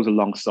everything that goes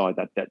alongside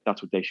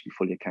that's what they should be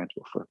fully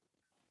accountable for.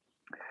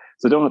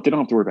 So they don't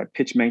have to worry about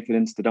pitch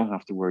maintenance. They don't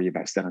have to worry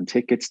about selling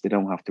tickets. They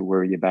don't have to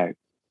worry about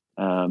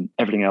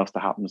everything else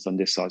that happens on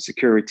this side: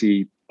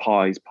 security,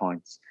 pies,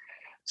 pints.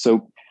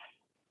 So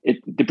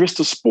the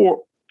Bristol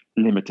Sport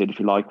Limited, if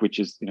you like, which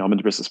is, I'm in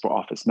the Bristol Sport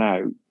office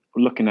now.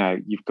 We're looking at,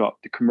 you've got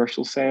the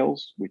commercial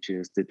sales, which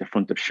is the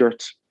front of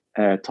shirt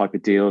type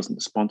of deals, and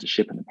the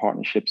sponsorship and the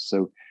partnerships.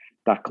 So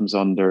that comes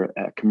under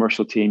a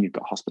commercial team. You've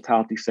got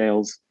hospitality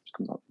sales,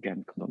 which comes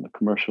under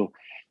commercial.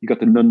 You've got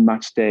the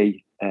non-match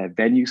day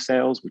venue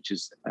sales, which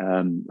is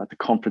like the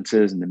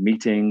conferences and the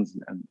meetings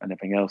and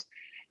everything else.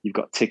 You've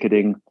got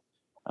ticketing.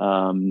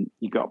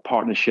 You've got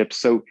partnerships.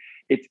 So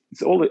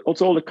it's all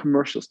the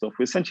commercial stuff.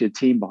 We're essentially a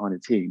team behind a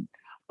team.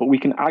 But we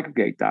can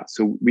aggregate that,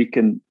 so we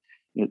can,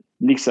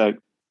 Lisa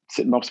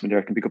sitting opposite me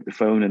there can pick up the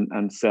phone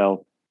and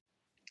sell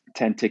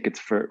 10 tickets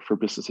for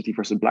Bristol City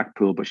versus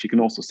Blackpool, but she can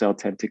also sell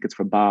 10 tickets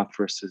for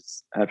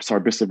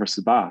Bristol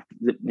versus Bath,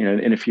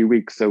 in a few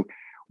weeks. So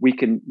we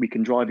can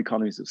drive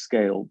economies of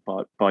scale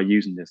by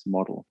using this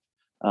model,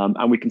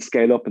 and we can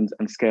scale up and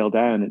scale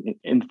down.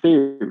 In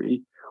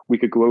theory, we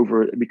could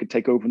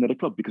take over another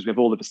club because we have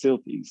all the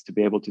facilities to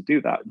be able to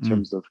do that in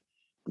terms of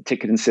the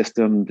ticketing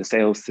system, the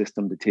sales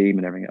system, the team,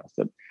 and everything else.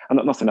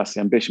 I'm not saying that's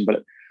the ambition,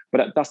 but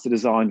that's the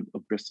design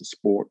of Bristol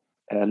Sport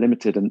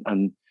Limited.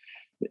 And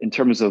in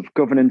terms of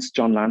governance,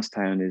 John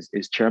Lansdowne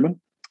is chairman.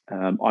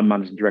 I'm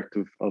managing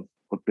director of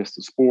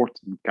Bristol Sport,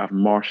 and Gavin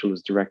Marshall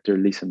is director,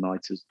 Lisa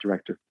Knights is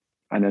director,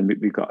 and then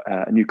we've got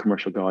a new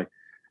commercial guy,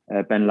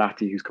 Ben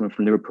Latty, who's coming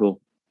from Liverpool.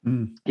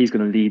 He's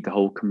going to lead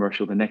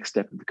the next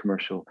step of the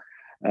commercial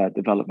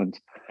development.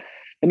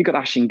 Then you've got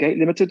Ashton Gate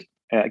Limited.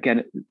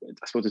 Again,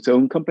 I suppose its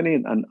own company,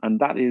 and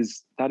that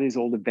is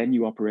all the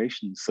venue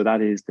operations. So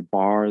that is the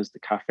bars, the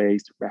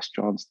cafes, the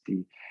restaurants,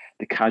 the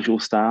casual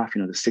staff,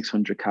 the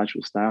 600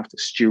 casual staff, the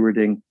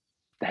stewarding,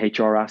 the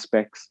HR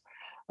aspects,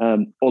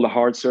 all the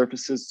hard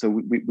surfaces.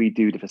 So we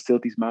do the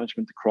facilities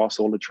management across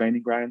all the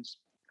training grounds.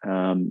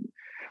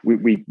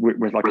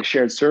 We're like a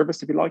shared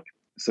service, if you like.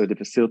 So the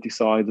facility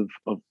side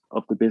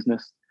of the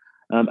business.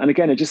 And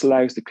again, it just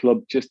allows the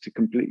club just to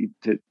completely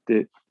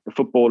the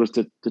footballers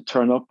to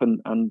turn up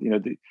and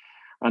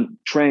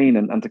train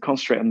and to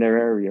concentrate on their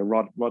area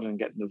rather than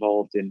getting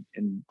involved in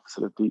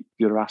sort of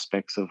the other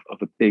aspects of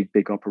a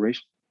big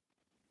operation.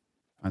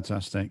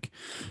 Fantastic.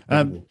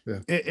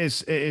 It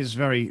is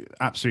very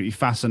absolutely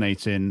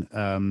fascinating,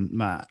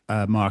 Matt,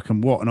 Mark,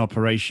 and what an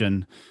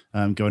operation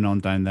going on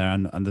down there,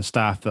 and the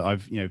staff that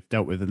I've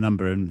dealt with a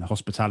number in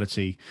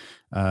hospitality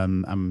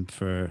and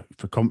for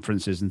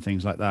conferences and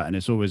things like that, and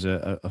it's always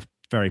a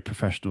very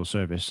professional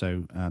service.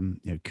 So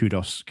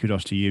kudos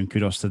to you and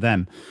kudos to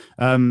them.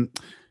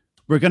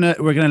 We're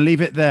gonna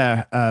leave it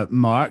there,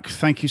 Mark.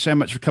 Thank you so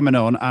much for coming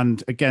on,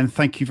 and again,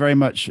 thank you very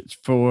much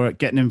for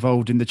getting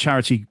involved in the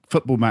charity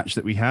football match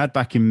that we had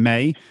back in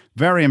May.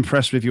 Very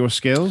impressed with your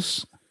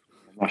skills.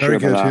 Very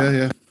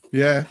good.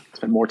 Yeah.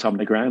 Spent more time on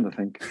the ground, I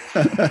think.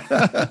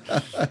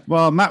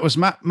 Well, Matt was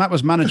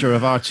manager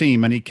of our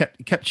team, and he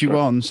kept you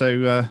on.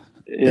 So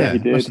he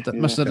did.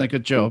 Must have done a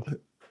good job.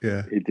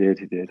 Yeah, He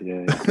did.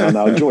 Yeah.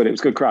 No, I enjoyed it. It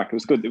was good crack. It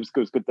was good. It was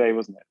good. It was a good day,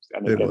 wasn't it?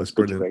 And It again, was it's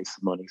good to brilliant. raise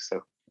some money.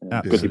 So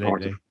good to be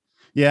part of Absolutely. it.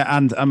 Yeah,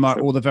 and Mark,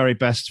 all the very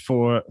best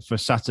for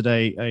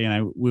Saturday.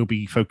 We'll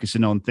be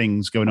focusing on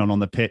things going on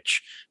the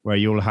pitch, where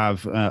you'll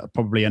have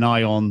probably an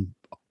eye on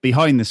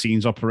behind the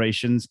scenes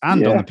operations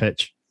and on the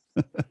pitch.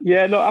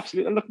 Yeah, no,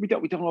 absolutely. And look, we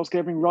don't always get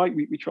everything right.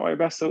 We try our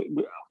best. So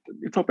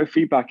we talk about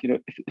feedback.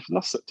 If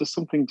not just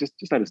something, just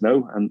let us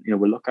know, and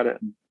we'll look at it,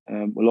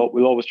 and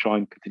we'll always try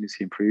and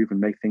continuously improve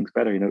and make things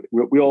better.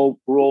 We're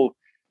all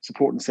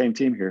supporting the same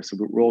team here, so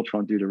we're all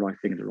trying to do the right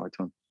thing at the right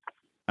time.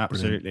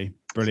 Absolutely,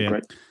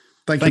 brilliant. So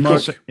Thank you,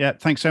 Mark.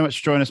 Thanks so much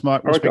for joining us,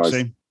 Mark. We'll speak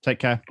soon. Take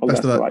care.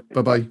 Best of luck.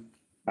 Bye-bye.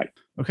 Bye.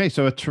 Okay,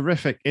 so a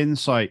terrific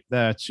insight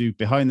there to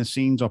behind the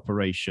scenes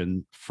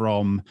operation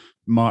from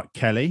Mark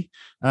Kelly.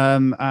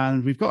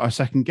 And we've got our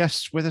second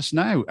guest with us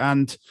now.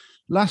 And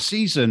last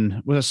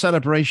season was a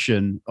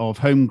celebration of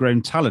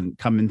homegrown talent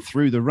coming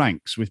through the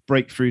ranks with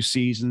breakthrough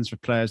seasons for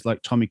players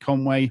like Tommy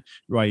Conway,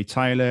 Riley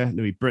Tyler,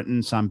 Louis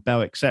Britton, Sam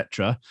Bell,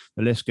 etc.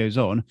 The list goes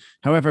on.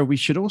 However, we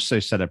should also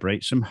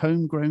celebrate some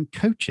homegrown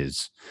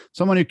coaches.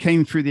 Someone who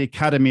came through the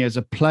academy as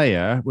a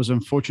player, was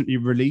unfortunately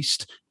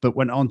released, but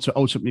went on to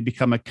ultimately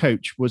become a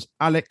coach, was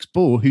Alex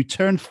Ball, who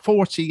turned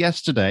 40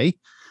 yesterday.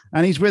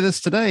 And he's with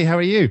us today. How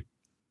are you?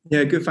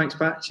 Yeah, good. Thanks,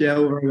 Pat. Yeah,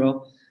 all very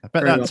well. I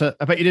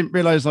bet you didn't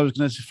realise I was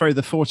going to throw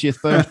the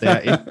 40th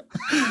birthday at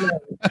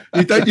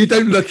you. You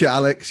don't look it,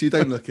 Alex. You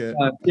don't look it.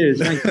 Cheers,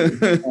 thank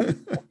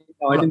you.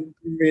 I didn't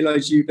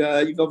realise you've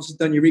obviously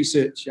done your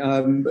research,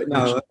 but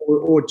no,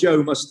 or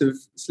Joe must have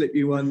slipped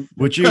you one.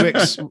 Would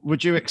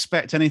you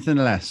expect anything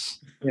less?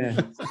 Yeah.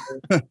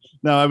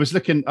 No,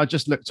 I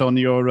just looked on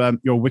your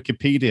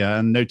Wikipedia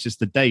and noticed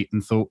the date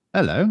and thought,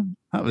 hello,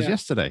 that was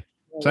yesterday.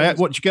 So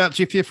what did you get up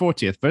to for your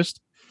 40th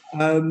first?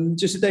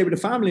 Just a day with the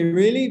family,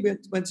 really.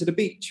 Went to the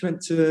beach,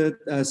 went to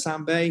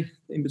Sand Bay,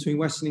 in between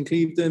Weston and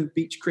Clevedon,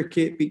 beach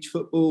cricket, beach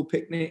football,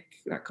 picnic,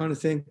 that kind of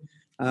thing.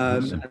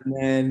 Awesome. And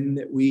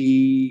then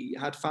we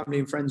had family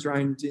and friends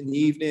round in the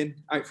evening,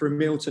 out for a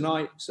meal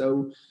tonight.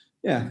 So,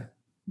 yeah,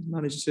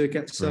 managed to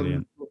get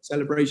some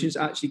celebrations.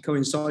 Actually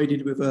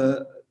coincided with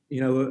a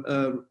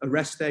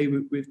rest day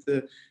with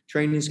the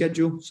training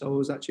schedule. So I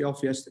was actually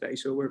off yesterday,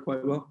 so it worked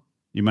quite well.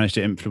 You managed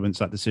to influence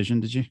that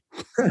decision, did you?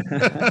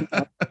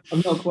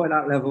 I'm not quite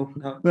that level.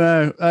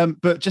 No,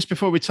 but just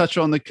before we touch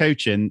on the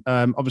coaching,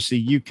 obviously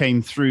you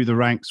came through the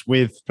ranks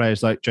with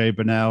players like Joe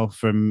Burnell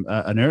from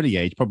an early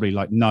age, probably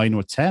like 9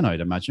 or 10,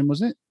 I'd imagine,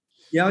 was it?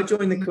 Yeah, I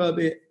joined the club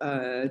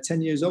at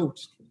 10 years old.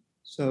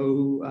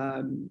 So,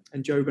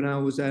 and Joe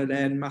Burnell was there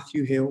then,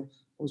 Matthew Hill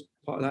was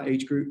part of that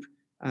age group,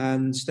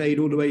 and stayed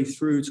all the way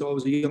through till I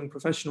was a young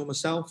professional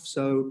myself.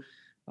 So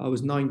I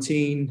was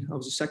 19. I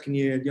was a second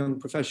year young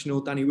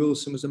professional. Danny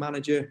Wilson was the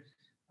manager.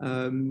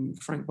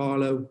 Frank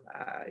Barlow.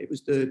 It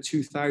was the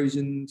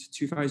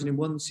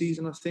 2001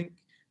 season, I think,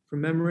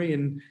 from memory.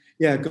 And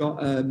yeah,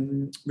 got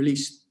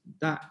released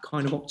that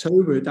kind of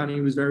October.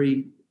 Danny was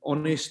very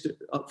honest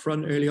up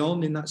front early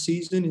on in that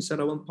season. He said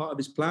I wasn't part of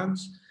his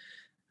plans.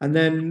 And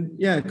then,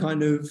 yeah,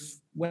 kind of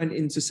went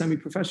into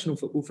semi-professional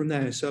football from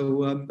there.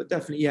 So, but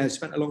definitely, yeah,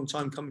 spent a long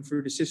time coming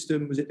through the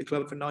system. Was at the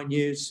club for 9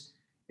 years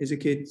as a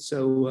kid.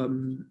 So,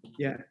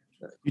 yeah.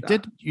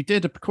 You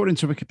did, according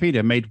to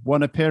Wikipedia, made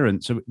one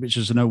appearance, which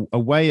is an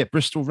away at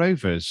Bristol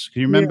Rovers.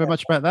 Can you remember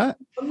much about that?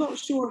 I'm not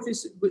sure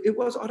if it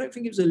was. I don't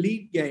think it was a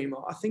league game.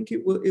 I think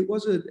it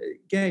was a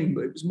game,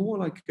 but it was more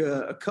like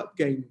a cup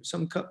game,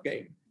 some cup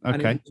game. Okay.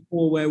 And it was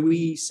more where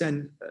we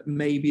sent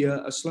maybe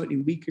a slightly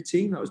weaker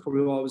team. That was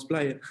probably what I was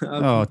playing.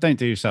 Don't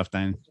do yourself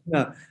down.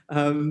 No.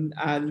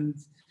 And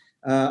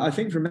I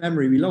think from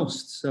memory we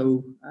lost.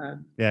 So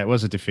yeah, it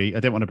was a defeat. I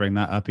didn't want to bring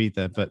that up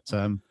either, but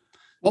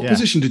what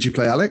position did you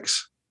play,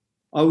 Alex?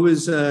 I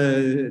was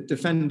a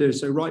defender,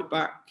 so right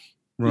back,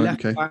 right,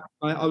 left okay. back.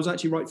 I was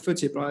actually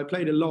right-footed, but I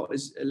played a lot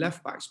as a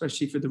left back,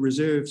 especially for the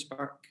reserves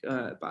back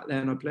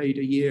then. I played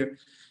a year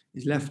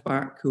as left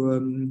back,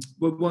 who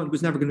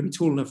was never going to be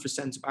tall enough for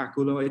centre back,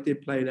 although I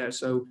did play there.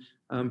 So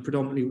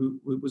predominantly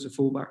was a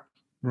fullback.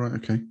 Right,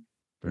 okay.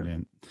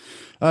 Brilliant.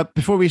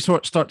 Before we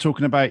start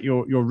talking about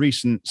your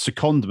recent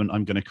secondment,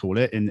 I'm going to call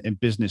it in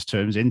business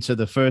terms, into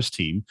the first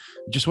team,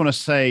 I just want to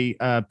say,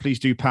 please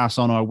do pass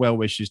on our well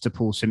wishes to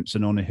Paul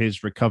Simpson on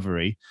his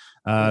recovery.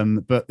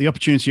 But the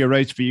opportunity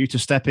arose for you to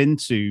step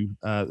into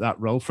that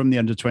role from the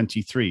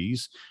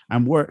under-23s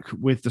and work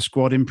with the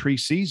squad in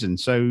pre-season.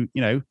 So,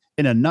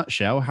 in a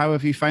nutshell, how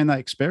have you found that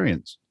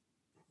experience?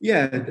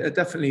 Yeah,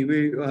 definitely.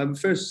 We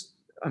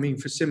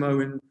for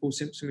Simo and Paul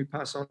Simpson, we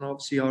pass on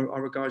obviously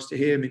our regards to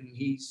him, and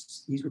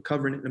he's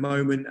recovering at the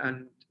moment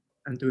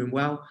and doing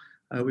well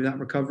with that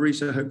recovery.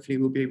 So hopefully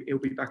he'll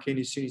be back in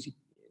as soon as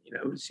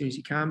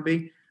he can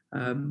be.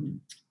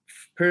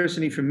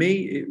 Personally, for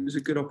me, it was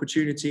a good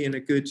opportunity and a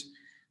good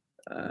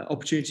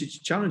opportunity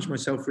to challenge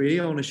myself really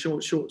on a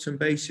short-term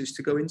basis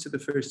to go into the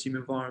first team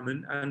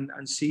environment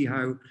and see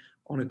how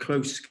on a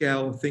close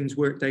scale things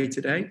work day to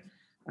day.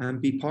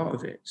 and be part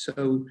of it.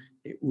 So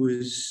it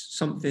was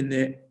something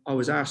that I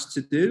was asked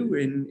to do,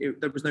 and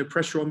there was no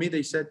pressure on me.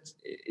 They said,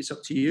 it's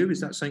up to you.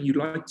 Is that something you'd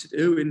like to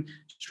do? And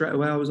straight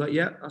away I was like,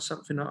 yeah, that's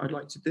something that I'd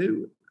like to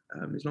do,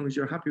 as long as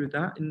you're happy with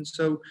that. And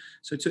so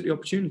I took the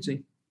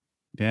opportunity.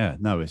 Yeah,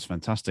 no, it's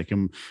fantastic.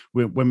 And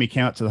when we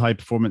came out to the High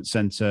Performance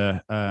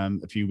Centre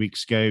a few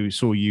weeks ago,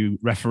 saw you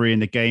refereeing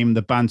the game.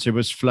 The banter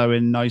was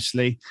flowing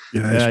nicely.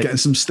 Yeah, it's getting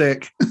some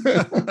stick.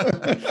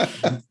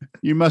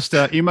 You must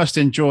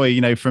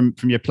enjoy, from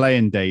your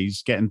playing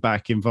days, getting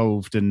back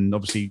involved, and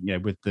obviously,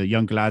 with the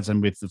younger lads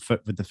and with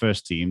the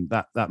first team.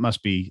 That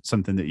must be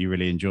something that you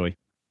really enjoy.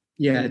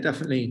 Yeah,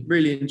 definitely,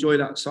 really enjoy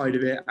that side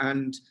of it,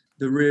 and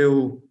the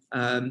real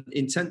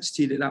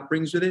intensity that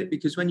brings with it.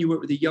 Because when you work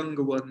with the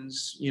younger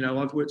ones,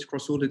 I've worked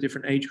across all the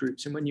different age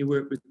groups, and when you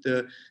work with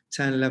the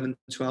 10, 11,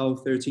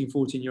 12, 13,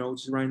 14 year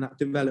olds around that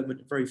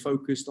development, very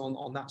focused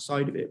on that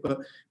side of it. But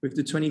with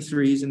the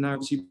 23s, and now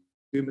obviously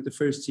with the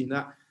first team,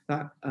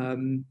 that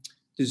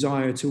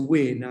desire to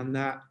win, and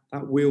that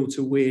will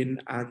to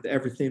win, and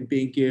everything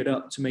being geared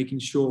up to making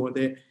sure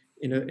that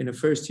in a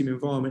first team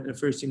environment, and a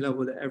first team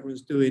level, that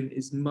everyone's doing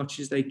as much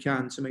as they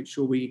can to make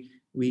sure we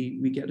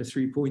get the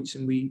 3 points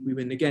and we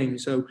win the game.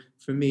 So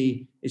for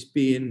me, it's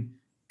been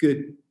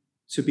good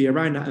to be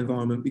around that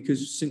environment,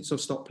 because since I've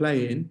stopped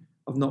playing,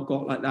 I've not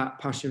got like that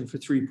passion for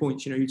 3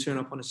 points. You turn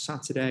up on a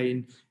Saturday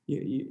and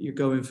you're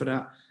going for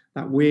that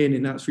win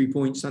and that 3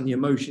 points and the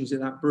emotions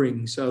that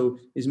brings. So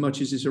as much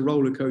as it's a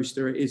roller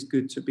coaster, it is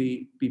good to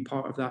be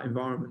part of that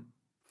environment.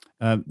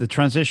 The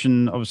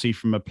transition, obviously,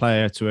 from a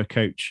player to a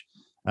coach,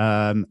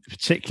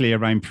 particularly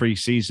around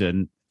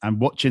pre-season, and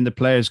watching the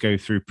players go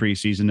through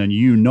pre-season and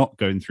you not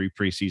going through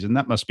pre-season,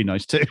 that must be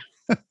nice too.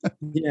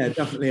 Yeah,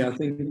 definitely. I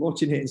think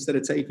watching it instead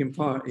of taking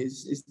part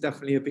is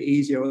definitely a bit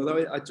easier.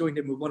 Although I joined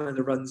in with one of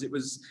the runs, it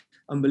was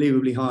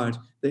unbelievably hard.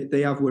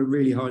 They have worked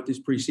really hard this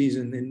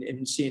pre-season,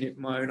 and seeing it with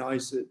my own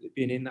eyes,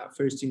 being in that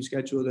first team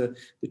schedule,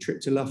 the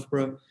trip to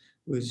Loughborough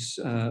was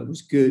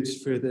good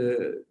for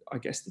the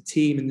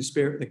team and the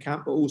spirit of the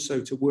camp, but also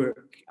to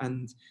work.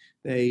 And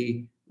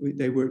they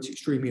worked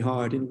extremely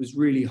hard, and it was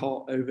really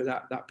hot over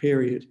that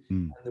period.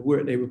 And the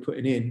work they were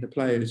putting in, the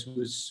players,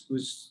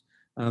 was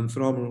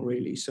phenomenal,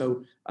 really.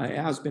 So it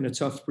has been a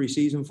tough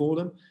pre-season for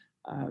them,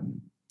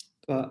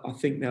 but I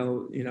think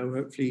they'll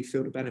hopefully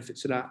feel the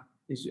benefits of that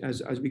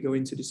as we go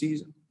into the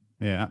season.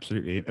 Yeah,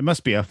 absolutely. It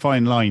must be a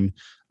fine line,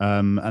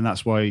 and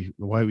that's why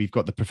we've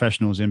got the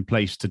professionals in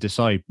place to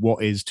decide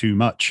what is too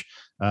much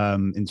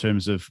in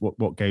terms of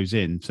what goes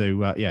in.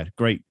 So yeah,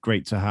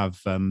 great to have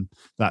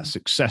that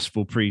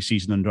successful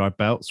pre-season under our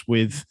belts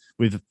with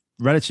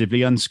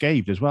relatively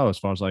unscathed as well, as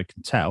far as I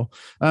can tell.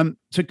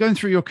 So going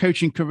through your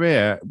coaching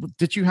career,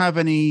 did you have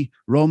any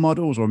role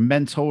models or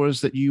mentors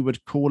that you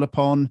would call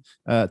upon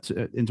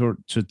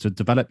to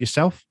develop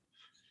yourself?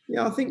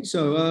 Yeah, I think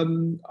so.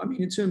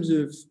 In terms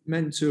of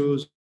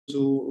mentors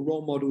or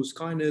role models,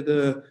 kind of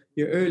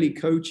your early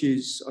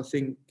coaches, I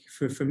think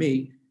for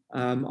me,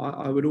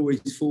 I would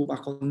always fall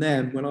back on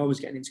them when I was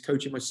getting into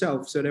coaching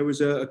myself. So there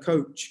was a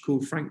coach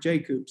called Frank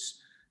Jacobs,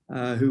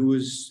 who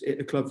was at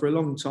the club for a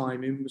long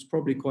time and was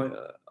probably quite an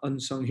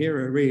unsung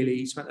hero, really.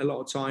 He spent a lot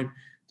of time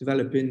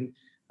developing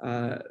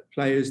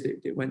players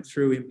that went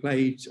through and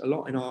played a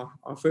lot in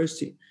our first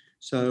team.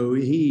 So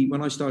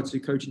when I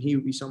started coaching, he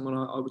would be someone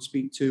I would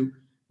speak to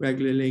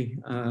regularly,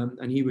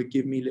 and he would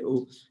give me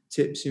little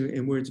tips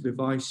and words of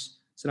advice.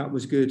 So that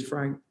was good,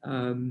 Frank.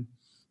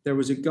 There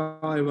was a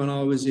guy when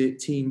I was at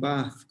Team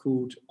Bath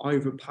called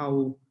Ivor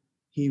Powell.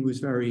 He was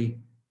very,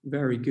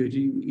 very good.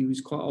 He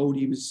was quite old.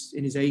 He was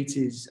in his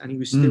 80s, and he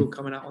was still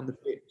coming out on the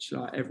pitch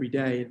like every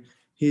day. And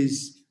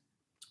his,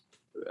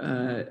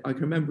 I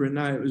can remember it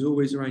now, it was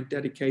always around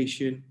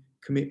dedication,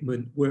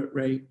 commitment, work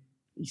rate.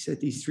 He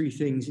said these three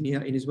things, and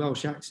in his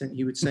Welsh accent,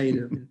 he would say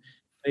them.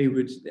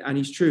 And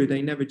it's true,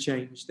 they never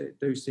changed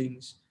those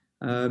things.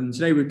 So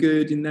they were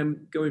good. And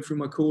then going through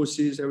my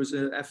courses, there was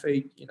a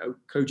FA,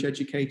 coach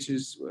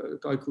educators, a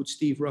guy called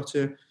Steve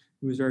Rutter,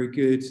 who was very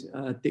good,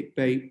 Dick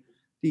Bate.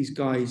 These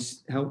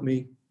guys helped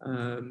me,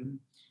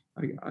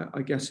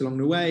 I guess, along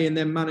the way. And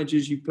then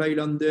managers you played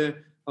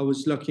under, I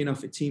was lucky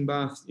enough at Team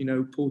Bath,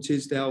 Paul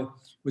Tisdale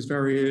was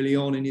very early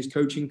on in his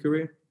coaching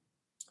career,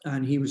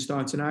 and he was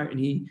starting out, and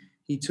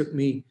he took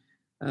me,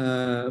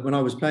 when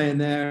I was playing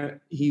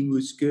there, he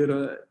was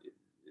good.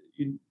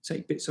 You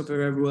take bits of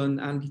everyone.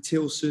 Andy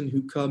Tilson,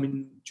 who come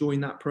and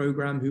joined that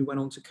program, who went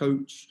on to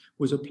coach,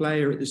 was a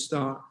player at the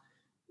start.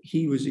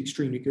 He was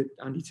extremely good,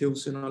 Andy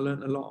Tilson. I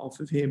learned a lot off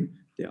of him.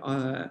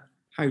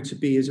 How to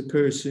be as a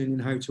person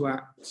and how to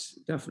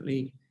act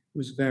definitely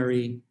was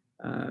very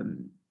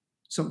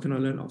something I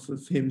learned off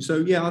of him. So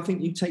yeah, I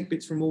think you take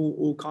bits from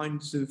all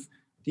kinds of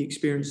the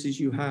experiences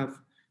you have,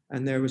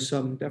 and there were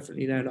some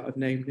definitely there that I've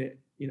named it,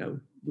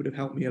 would have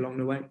helped me along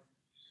the way.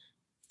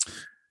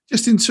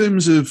 Just in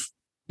terms of,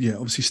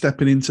 obviously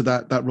stepping into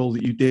that role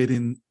that you did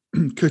in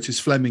Curtis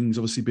Fleming's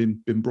obviously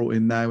been brought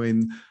in now.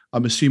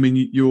 I'm assuming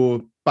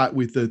you're back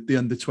with the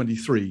under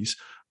 23s.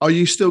 Are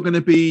you still going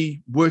to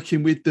be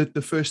working with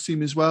the first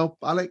team as well,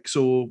 Alex,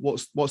 or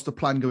what's the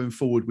plan going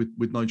forward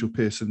with Nigel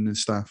Pearson and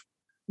his staff?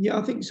 Yeah,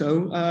 I think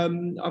so.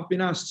 I've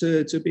been asked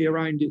to be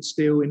around it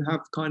still and have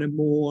kind of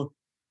more,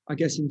 I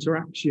guess,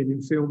 interaction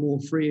and feel more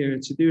freer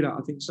to do that.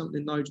 I think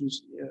something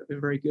Nigel's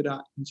been very good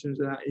at in terms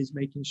of that is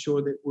making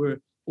sure that we're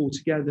all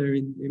together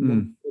in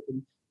one club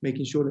and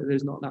making sure that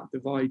there's not that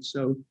divide.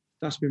 So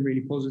that's been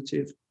really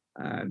positive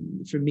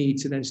for me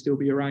to then still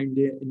be around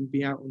it and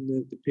be out on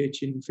the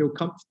pitch and feel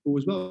comfortable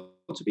as well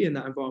to be in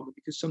that environment,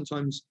 because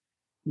sometimes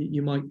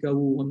you might go,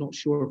 oh, I'm not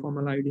sure if I'm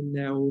allowed in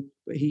there,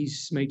 but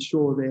he's made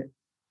sure that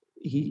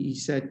he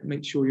said,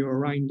 make sure you're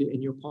around it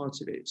and you're part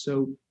of it.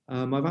 So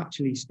I've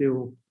actually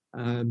still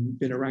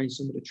been around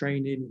some of the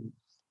training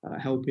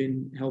and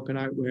helping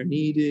out where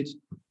needed,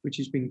 which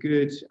has been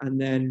good. And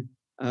then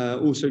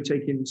also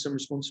taking some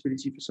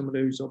responsibility for some of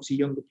those obviously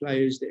younger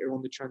players that are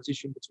on the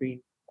transition between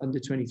under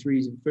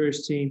 23s and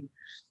first team.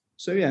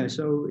 So yeah,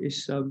 so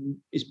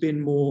it's been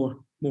more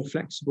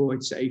flexible,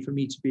 I'd say, for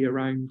me to be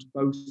around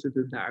both of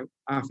them now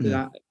after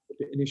that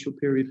initial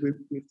period with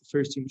the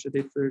first team, which I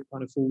did for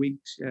kind of 4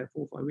 weeks, 4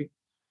 or 5 weeks.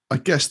 I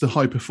guess the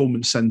High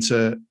Performance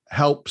Centre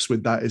helps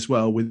with that as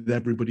well, with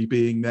everybody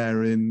being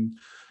there in,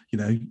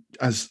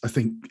 as I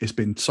think it's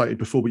been cited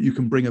before, but you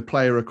can bring a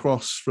player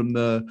across from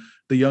the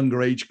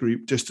younger age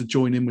group just to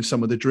join in with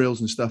some of the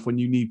drills and stuff when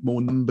you need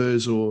more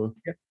numbers or...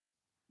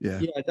 Yeah,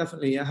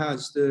 definitely. It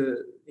has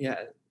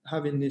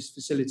having this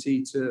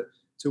facility to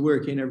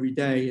work in every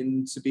day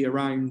and to be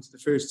around the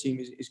first team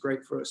is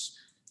great for us.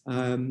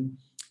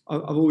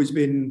 I've always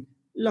been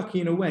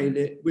lucky in a way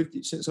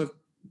that since I've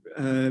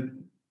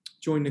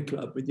joined the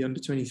club with the under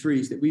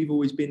 23s, that we've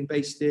always been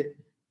based at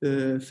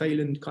the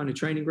Fayland kind of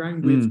training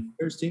ground with the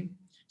first team.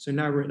 So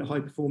now we're at the High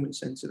Performance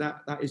Centre.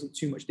 That isn't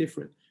too much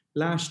different.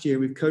 Last year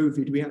with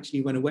COVID, we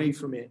actually went away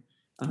from it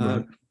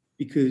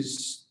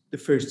because the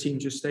first team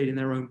just stayed in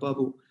their own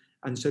bubble.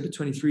 And so the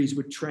 23s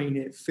would train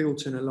at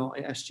Filton a lot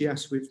at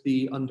SGS with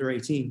the under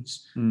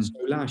 18s. So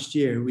last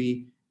year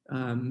we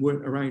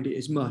weren't around it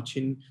as much.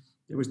 And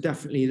there was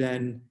definitely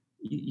then,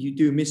 you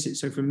do miss it.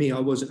 So for me, I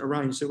wasn't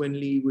around. So when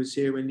Lee was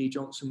here, when Lee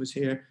Johnson was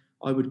here,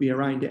 I would be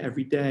around it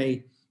every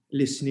day,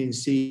 listening,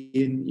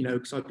 seeing,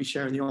 because I'd be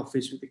sharing the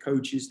office with the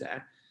coaches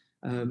there.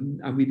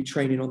 And we'd be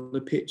training on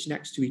the pitch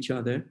next to each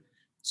other.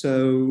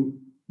 So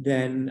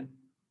then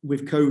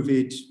with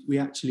COVID, we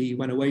actually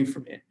went away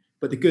from it.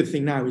 But the good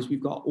thing now is we've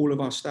got all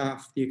of our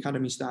staff, the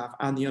academy staff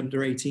and the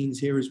under 18s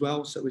here as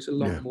well. So it's a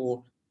lot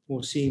more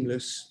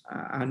seamless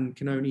and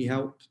can only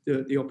help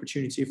the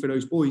opportunity for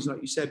those boys,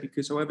 like you said,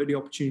 because however the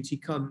opportunity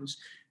comes,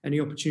 any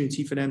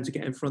opportunity for them to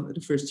get in front of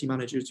the first team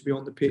manager, to be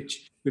on the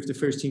pitch with the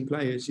first team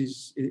players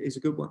is a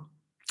good one.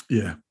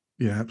 Yeah,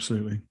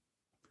 absolutely.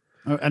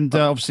 And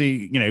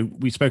obviously,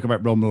 we spoke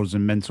about role models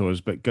and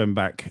mentors, but going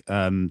back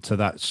to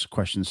that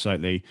question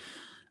slightly,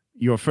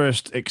 your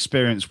first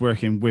experience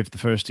working with the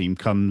first team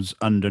comes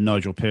under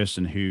Nigel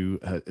Pearson, who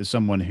is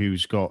someone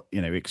who's got,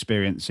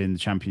 experience in the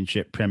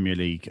Championship, Premier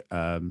League,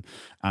 and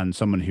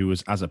someone who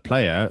was, as a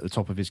player, at the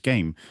top of his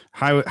game.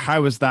 How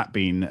has that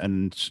been?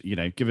 And,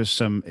 give us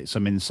some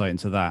insight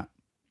into that.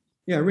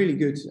 Yeah, really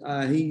good.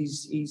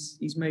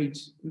 He's made,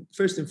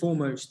 first and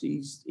foremost,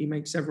 he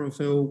makes everyone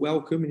feel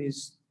welcome in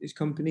his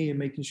company and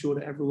making sure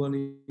that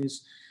everyone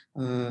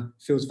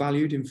feels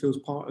valued and feels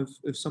part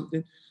of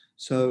something.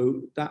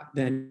 So that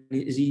then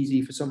is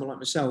easy for someone like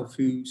myself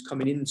who's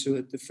coming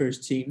into the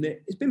first team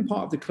that has been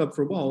part of the club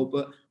for a while,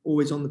 but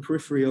always on the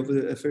periphery of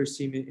a first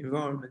team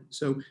environment.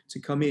 So to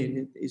come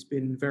in, it's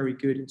been very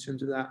good in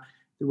terms of that,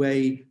 the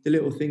way, the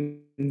little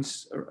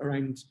things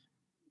around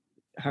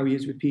how he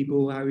is with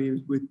people, how he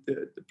is with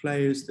the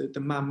players, the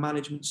man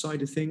management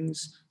side of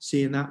things,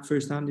 seeing that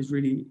firsthand is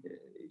really,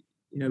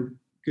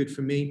 good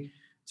for me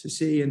to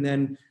see. And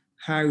then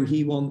how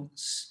he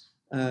wants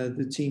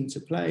the team to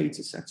play,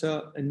 to set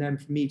up, and then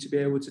for me to be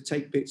able to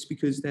take bits,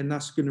 because then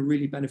that's going to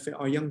really benefit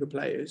our younger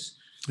players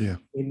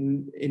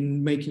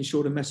in making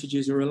sure the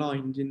messages are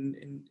aligned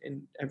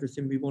in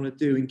everything we want to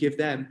do,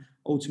 and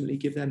ultimately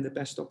give them the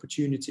best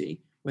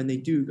opportunity when they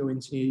do go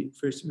into the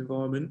first team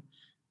environment,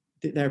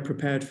 that they're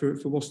prepared for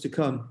what's to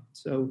come.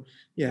 So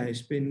yeah,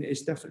 it's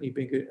definitely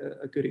been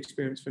a good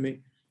experience for me.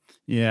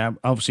 Yeah,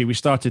 obviously we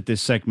started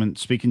this segment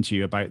speaking to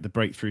you about the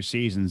breakthrough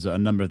seasons that a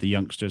number of the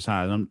youngsters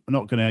had. I'm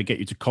not going to get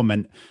you to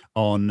comment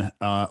on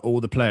all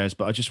the players,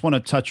 but I just want to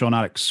touch on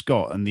Alex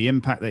Scott and the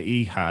impact that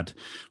he had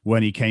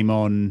when he came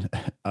on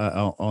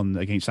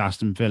against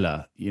Aston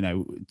Villa.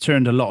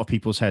 Turned a lot of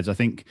people's heads. I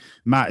think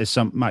Matt,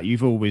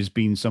 you've always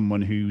been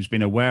someone who's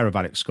been aware of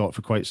Alex Scott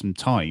for quite some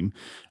time.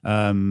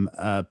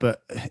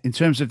 But in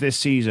terms of this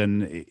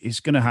season, it's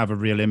going to have a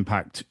real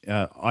impact,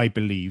 I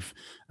believe.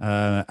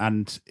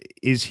 And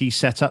is he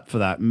set up for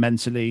that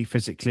mentally,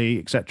 physically,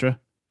 etc.?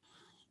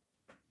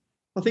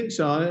 I think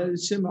so.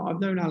 I've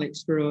known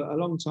Alex for a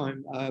long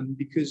time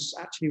because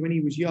actually when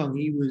he was young,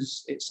 he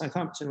was at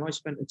Southampton. I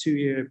spent a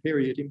 2-year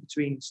period in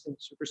between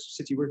stints for Bristol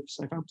City, working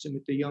for Southampton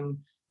with the young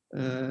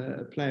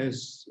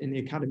players in the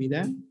academy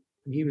there.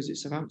 And he was at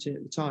Southampton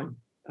at the time.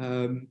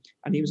 And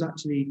he was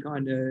actually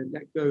kind of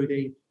let go.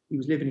 He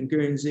was living in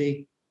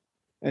Guernsey,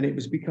 and it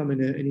was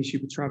becoming an issue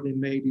with travelling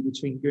maybe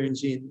between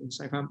Guernsey and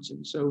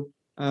Southampton. So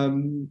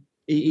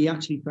he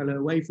actually fell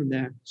away from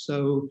there.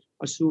 So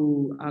I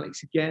saw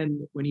Alex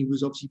again when he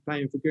was obviously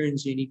playing for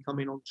Guernsey, and he come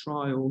in on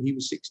trial. He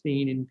was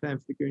 16 and playing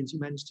for the Guernsey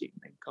men's team,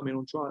 and come in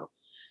on trial.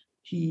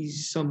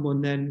 He's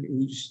someone then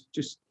who's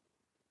just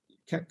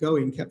kept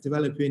going, kept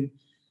developing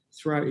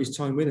throughout his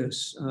time with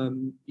us.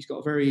 He's got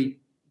a very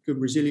good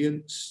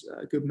resilience,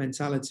 good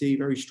mentality,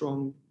 very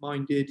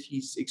strong-minded.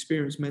 He's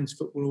experienced men's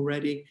football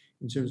already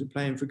in terms of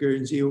playing for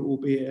Guernsey,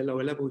 albeit at a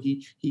lower level.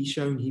 He's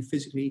shown he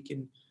physically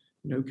can,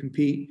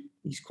 compete.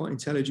 He's quite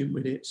intelligent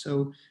with it.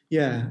 So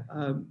yeah,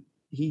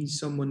 he's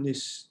someone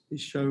that's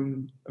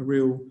shown a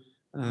real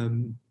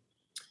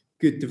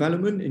good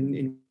development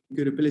in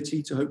good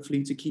ability to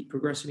hopefully to keep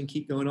progressing and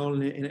keep going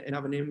on and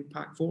have an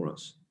impact for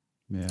us.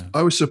 Yeah,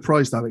 I was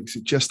surprised, Alex,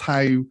 at just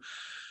how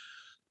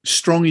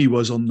strong he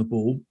was on the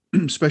ball,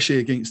 especially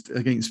against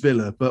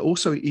Villa, but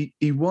also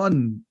he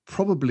won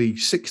probably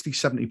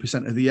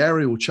 60-70% of the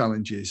aerial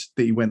challenges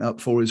that he went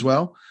up for as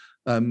well.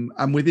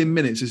 And within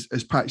minutes,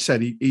 as Pat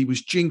said, he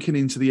was jinking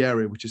into the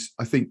area, which is,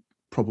 I think,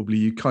 probably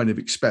you kind of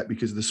expect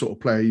because of the sort of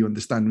player you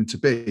understand him to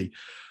be.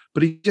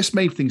 But he just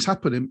made things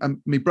happen.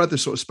 And my brother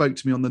sort of spoke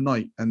to me on the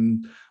night,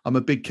 and I'm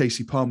a big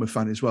Casey Palmer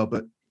fan as well,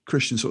 but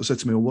Christian sort of said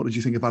to me, well, what did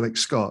you think of Alex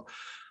Scott?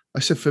 I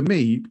said, for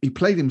me, he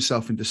played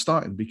himself into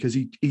starting because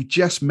he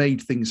just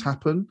made things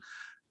happen.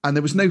 And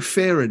there was no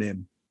fear in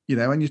him,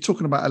 and you're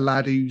talking about a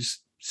lad who's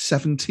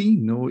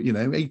 17 or,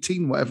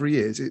 18, whatever he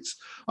is.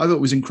 I thought it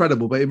was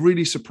incredible, but it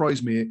really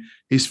surprised me,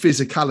 his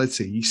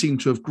physicality. He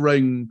seemed to have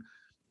grown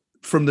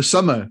from the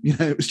summer.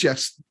 It was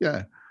just,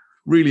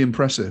 really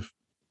impressive.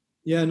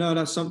 Yeah, no,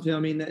 that's something. I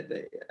mean,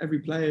 that every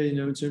player,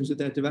 in terms of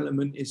their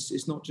development,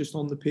 it's not just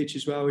on the pitch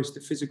as well. It's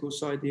the physical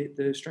side,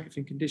 the strength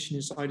and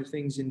conditioning side of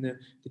things in the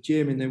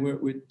gym, and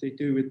they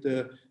do with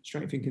the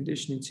strength and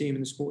conditioning team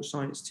and the sports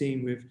science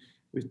team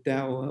with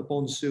Dal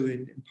Bonsu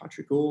and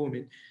Patrick Orr.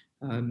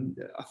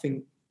 I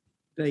think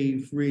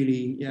they've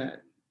really,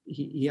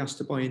 he has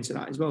to buy into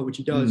that as well, which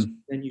he does.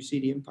 Then you see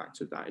the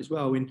impact of that as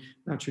well. And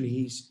naturally,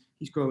 he's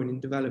growing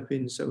and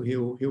developing, so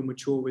he'll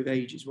mature with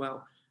age as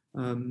well.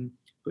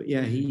 But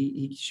yeah,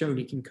 he's shown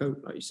he can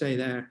cope, like you say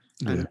there,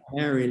 and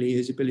aerially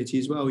his ability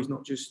as well. He's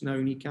not just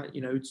known he can,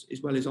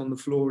 as well as on the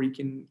floor, he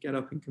can get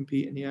up and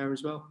compete in the air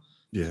as well.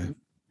 Yeah.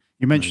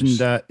 You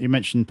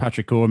mentioned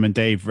Patrick Orme and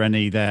Dave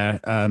Rennie there,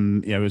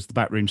 as the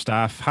backroom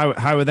staff. How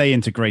are they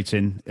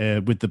integrating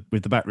with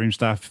the backroom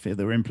staff that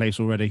were in place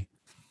already?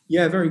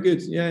 Yeah, very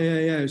good. Yeah.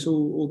 It's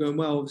all going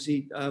well.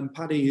 Obviously,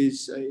 Paddy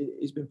he's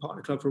been part of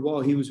the club for a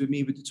while. He was with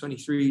me with the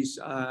 23s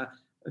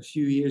a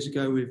few years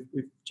ago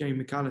with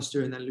Jamie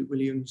McAllister and then Luke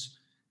Williams,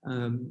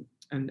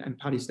 and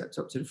Paddy stepped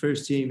up to the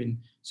first team, and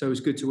so it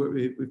was good to work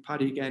with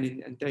Paddy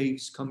again. And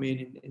Dave's come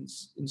in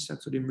and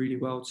settled in really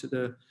well to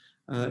the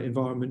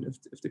environment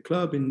of the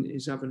club, and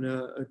is having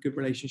a good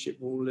relationship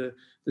with all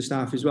the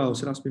staff as well.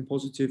 So that's been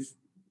positive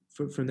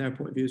from their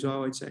point of view as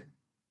well, I'd say.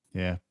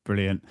 Yeah,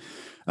 brilliant.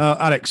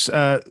 Alex,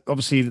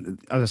 obviously,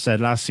 as I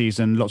said, last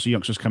season, lots of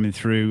youngsters coming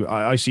through.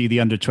 I see the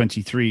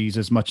under-23s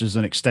as much as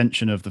an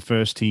extension of the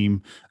first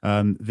team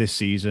this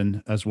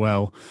season as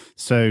well.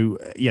 So,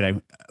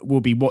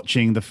 we'll be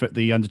watching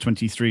the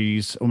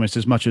under-23s almost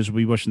as much as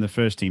we watching the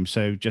first team.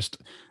 So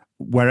just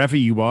wherever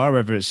you are,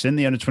 whether it's in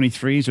the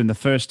under-23s or in the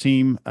first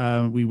team,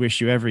 we wish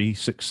you every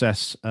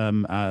success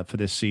for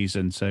this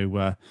season.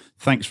 So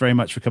thanks very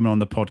much for coming on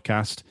the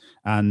podcast,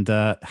 and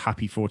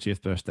happy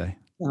 40th birthday.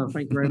 Oh,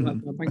 thank you very much.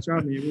 Thanks for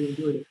having me. I really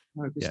enjoyed it.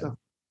 Good stuff.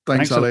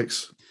 Thanks,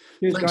 Alex.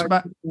 Cheers, Thanks, guys.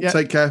 Matt. Yeah.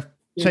 Take care.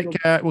 Take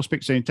care. We'll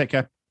speak soon. Take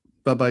care.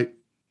 Bye-bye.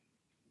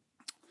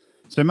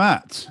 So,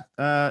 Matt,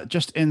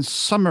 just in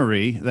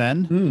summary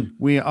then,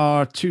 we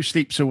are 2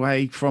 sleeps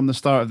away from the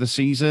start of the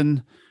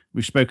season.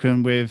 We've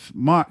spoken with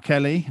Mark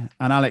Kelly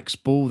and Alex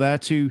Ball there,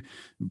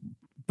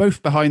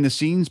 both behind the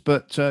scenes,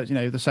 but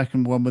the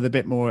second one with a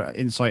bit more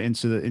insight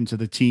into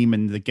the team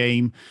and the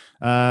game.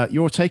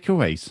 Your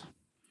takeaways?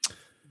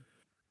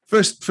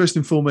 First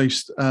and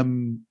foremost,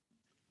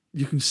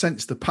 you can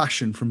sense the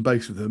passion from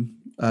both of them.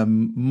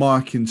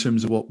 Mark, in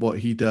terms of what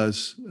he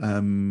does,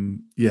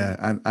 and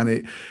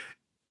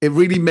it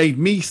really made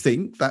me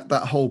think that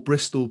whole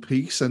Bristol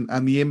piece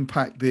and the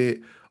impact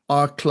that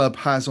our club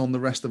has on the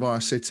rest of our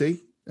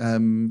city.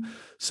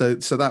 So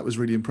that was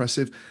really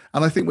impressive.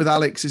 And I think with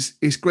Alex,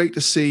 it's great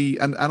to see.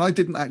 And I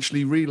didn't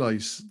actually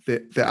realise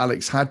that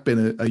Alex had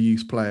been a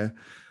youth player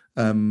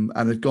and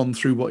had gone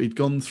through what he'd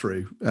gone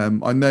through.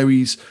 I know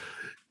he's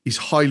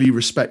highly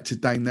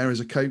respected down there as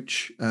a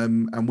coach.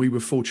 And we were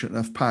fortunate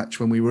enough, Patch,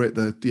 when we were at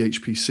the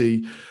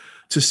HPC,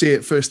 to see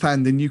it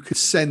firsthand. And you could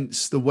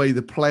sense the way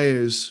the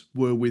players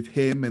were with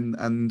him.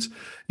 And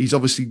he's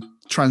obviously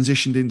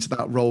transitioned into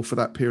that role for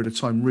that period of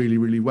time really,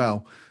 really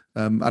well.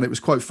 And it was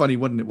quite funny,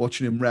 wasn't it,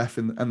 watching him ref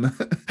and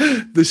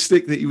the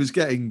stick that he was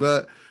getting.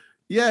 But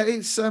yeah,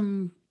 it's I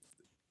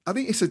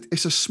think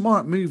it's a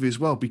smart move as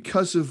well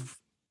because of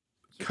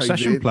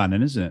succession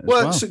planning, isn't it?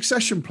 Well,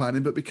 succession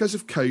planning, but because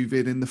of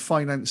COVID and the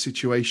finance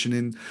situation,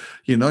 and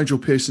Nigel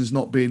Pearson's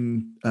not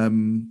been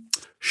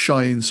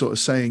shy in sort of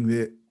saying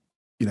that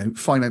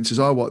finances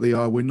are what they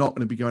are. We're not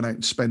going to be going out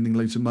and spending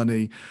loads of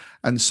money,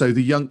 and so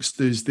the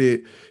youngsters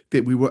that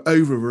we were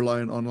over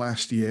reliant on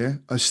last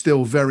year are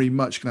still very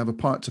much going to have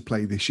a part to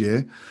play this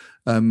year.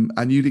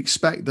 And you'd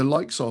expect the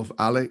likes of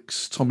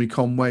Alex, Tommy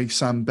Conway,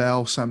 Sam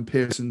Bell, Sam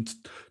Pearson,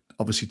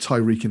 obviously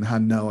Tyreek in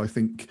hand now. I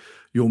think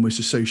you almost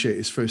associate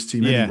his first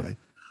team anyway.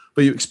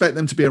 But you expect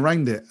them to be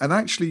around it. And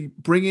actually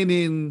bringing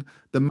in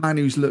the man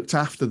who's looked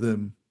after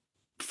them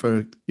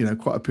for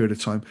quite a period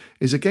of time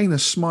is, again, a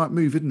smart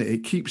move, isn't it?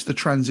 It keeps the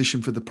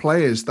transition for the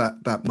players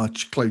that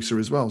much closer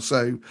as well.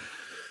 So,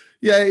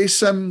 yeah,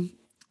 it's...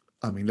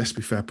 let's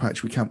be fair,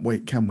 Patch. We can't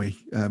wait, can we?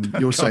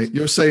 You're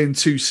saying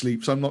 2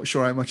 sleeps. I'm not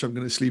sure how much I'm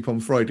going to sleep on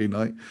Friday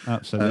night.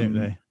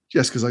 Absolutely.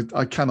 Just because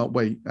I cannot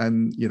wait.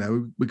 And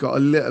we got a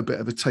little bit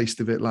of a taste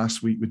of it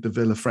last week with the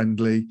Villa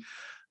friendly.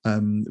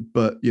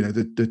 But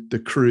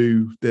the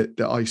crew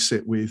that I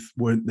sit with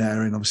weren't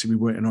there, and obviously we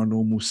weren't in our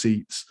normal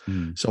seats.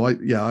 So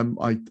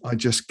I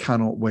just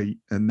cannot wait.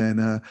 And then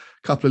a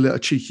couple of little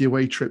cheeky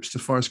away trips to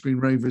Forest Green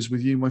Rovers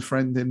with you, my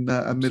friend, in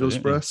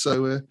Middlesbrough.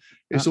 So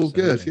it's all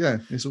good. Yeah,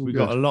 it's all We've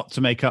good. got a lot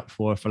to make up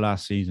for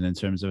last season in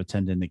terms of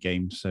attending the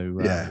game. So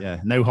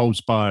no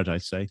holds barred,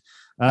 I'd say.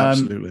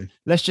 Absolutely.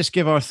 Let's just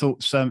give our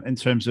thoughts in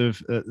terms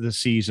of the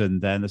season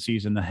then, the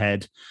season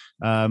ahead.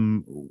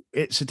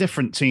 It's a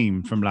different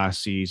team from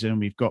last season.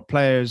 We've got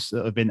players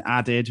that have been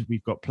added.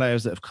 We've got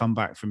players that have come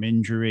back from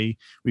injury.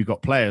 We've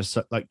got players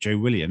like Joe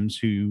Williams,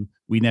 who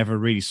we never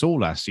really saw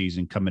last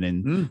season coming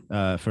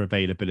in for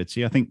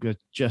availability. I think I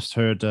just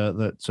heard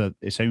that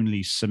it's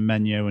only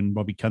Semenyo and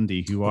Robbie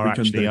Cundy who are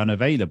actually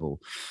unavailable.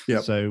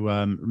 Yep. So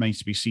remains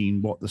to be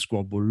seen what the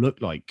squad will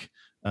look like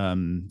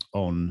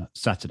on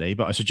Saturday,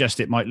 but I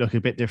suggest it might look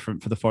a bit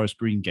different for the Forest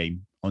Green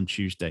game on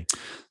Tuesday.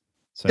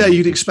 So, yeah,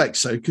 you'd expect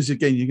so, because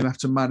again, you're going to have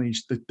to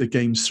manage the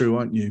games through,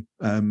 aren't you?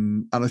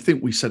 And I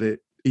think we said it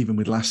even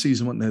with last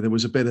season, wasn't there? There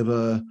was a bit of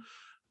a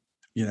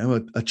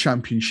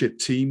championship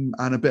team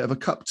and a bit of a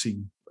cup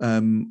team.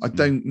 I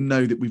don't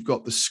know that we've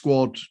got the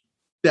squad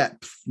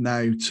depth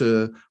now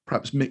to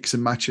perhaps mix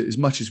and match it as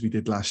much as we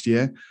did last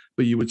year,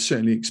 but you would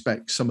certainly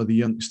expect some of the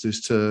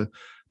youngsters to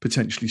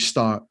potentially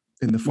start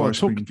in the Forest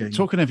Green game.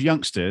 Talking of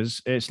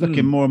youngsters, it's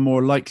looking more and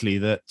more likely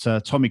that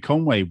Tommy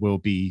Conway will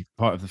be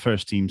part of the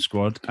first team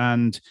squad.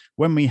 And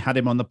when we had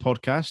him on the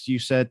podcast, you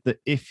said that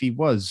if he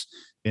was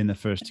in the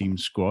first team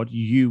squad,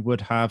 you would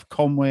have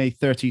Conway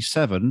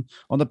 37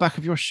 on the back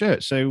of your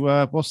shirt.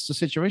 So what's the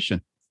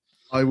situation?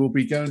 I will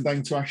be going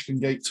down to Ashton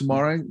Gate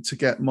tomorrow to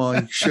get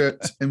my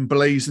shirt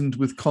emblazoned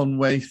with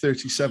Conway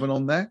 37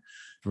 on there.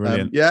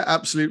 Brilliant. Yeah,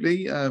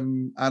 absolutely.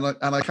 And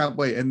I can't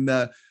wait. And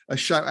a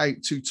shout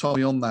out to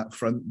Tommy on that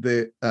front.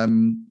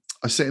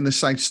 I sit in the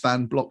South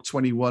Stand, block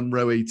 21,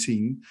 row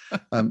 18.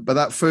 But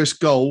that first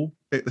goal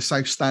at the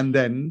South Stand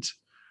end,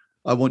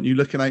 I want you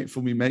looking out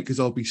for me, mate, because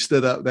I'll be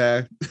stood up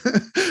there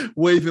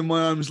waving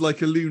my arms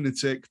like a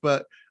lunatic.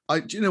 But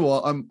do you know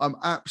what? I'm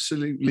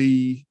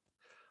absolutely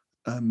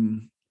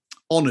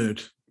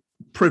honoured,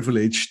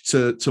 privileged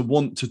to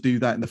want to do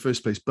that in the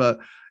first place. But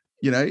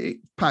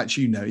Patch,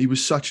 he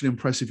was such an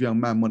impressive young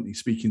man, wasn't he,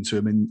 speaking to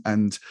him,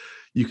 and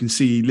you can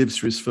see he lives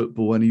for his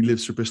football and he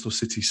lives for Bristol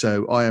City.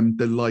 So I am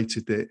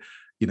delighted that,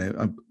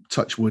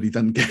 touch wood, he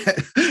doesn't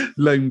get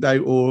loaned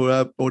out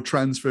or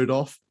transferred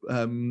off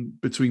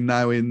between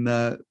now and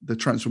the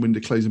transfer window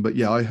closing. But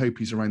yeah, I hope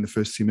he's around the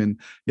first team. And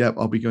yeah,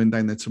 I'll be going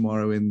down there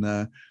tomorrow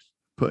and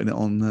putting it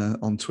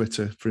on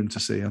Twitter for him to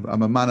see.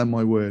 I'm a man of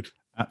my word.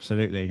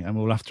 Absolutely. And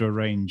we'll have to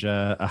arrange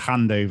a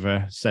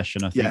handover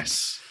session, I think.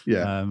 Yes.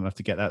 Yeah. We'll have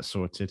to get that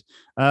sorted.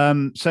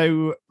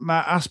 So my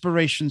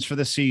aspirations for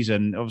the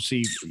season,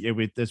 obviously,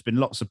 there's been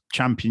lots of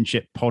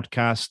championship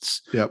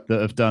podcasts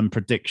that have done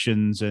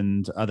predictions,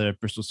 and other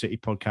Bristol City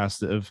podcasts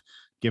that have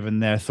given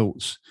their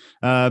thoughts.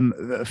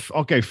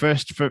 I'll go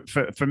first.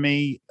 For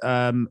me,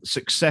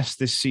 success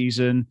this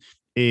season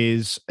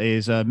is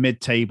a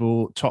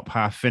mid-table top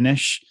half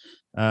finish.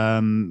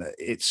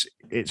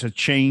 It's a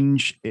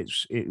change.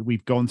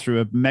 We've gone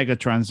through a mega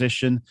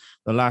transition.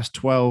 The last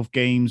 12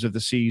 games of the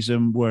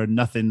season were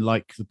nothing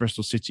like the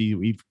Bristol City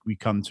we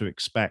come to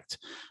expect.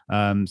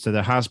 So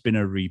there has been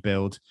a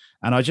rebuild,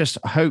 and I just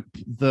hope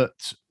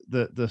that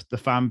the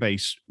fan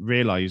base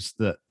realize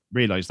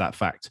that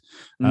fact,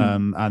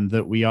 and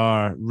that we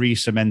are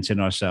re-cementing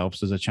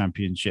ourselves as a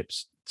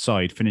championships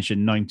side. Finishing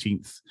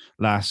 19th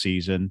last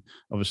season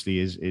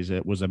obviously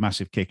was a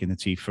massive kick in the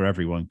teeth for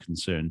everyone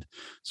concerned.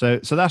 So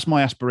that's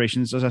my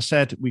aspirations. As I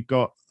said, we've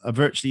got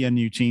virtually a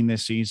new team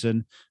this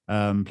season,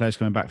 players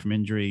coming back from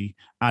injury,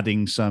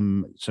 adding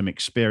some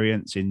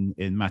experience in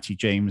Matty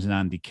James and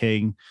Andy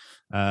King,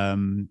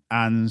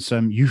 and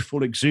some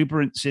youthful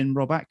exuberance in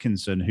Rob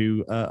Atkinson,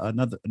 who a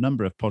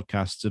number of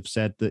podcasts have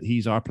said that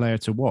he's our player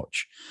to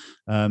watch.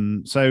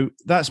 So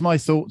that's my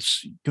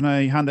thoughts. Can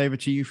I hand over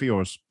to you for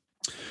yours?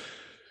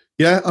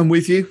 Yeah, I'm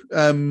with you.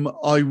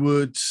 I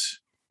would.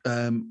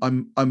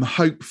 I'm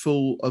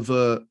hopeful of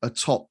a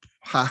top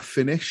half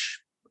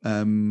finish. But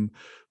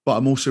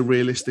I'm also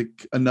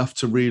realistic enough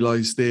to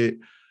realise that,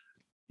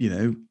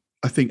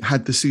 I think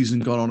had the season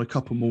gone on a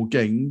couple more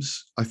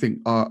games, I think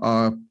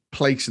our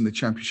place in the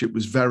Championship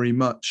was very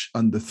much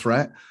under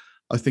threat.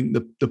 I think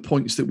the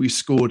points that we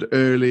scored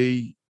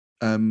early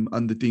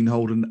under Dean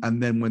Holden,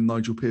 and then when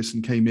Nigel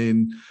Pearson came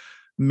in,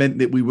 meant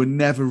that we were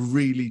never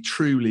really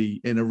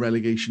truly in a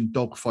relegation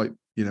dogfight,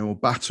 or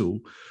battle.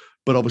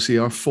 But obviously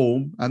our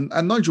form, and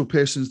Nigel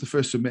Pearson's the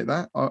first to admit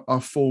that,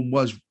 our form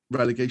was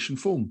relegation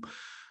form.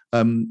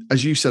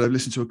 As you said, I've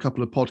listened to a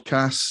couple of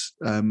podcasts.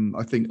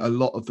 I think a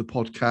lot of the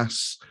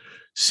podcasts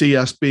see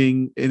us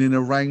being in and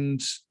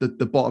around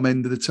the bottom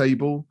end of the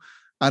table,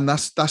 and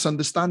that's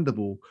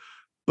understandable.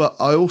 But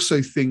I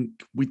also think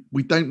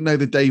we don't know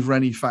the Dave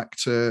Rennie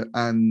factor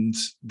and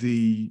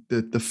the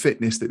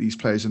fitness that these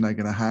players are now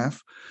going to have.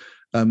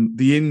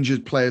 The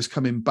injured players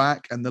coming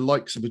back and the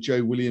likes of a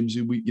Joe Williams,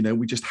 who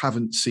we just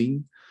haven't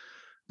seen,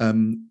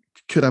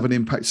 could have an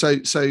impact.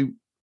 So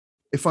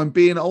if I'm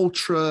being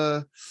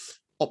ultra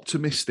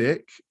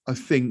optimistic, I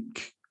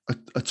think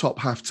a top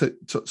half sort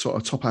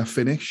of top half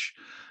finish.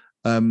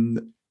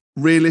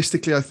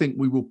 Realistically, I think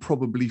we will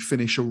probably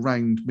finish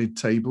around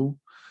mid-table.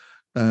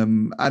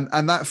 And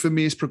that for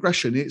me is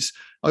progression.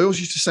 I always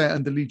used to say it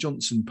under Lee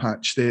Johnson,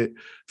 Patch, that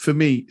for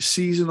me,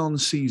 season on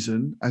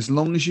season, as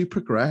long as you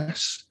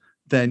progress,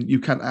 then you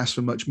can't ask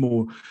for much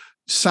more.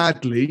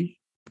 Sadly,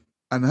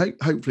 and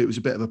hopefully it was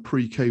a bit of a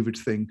pre-COVID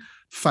thing,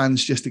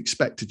 fans just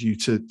expected you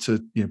to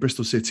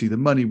Bristol City, the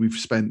money we've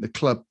spent, the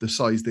club, the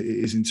size that it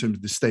is in terms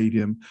of the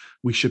stadium,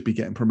 we should be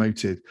getting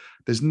promoted.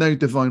 There's no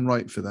divine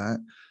right for that.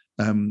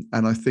 And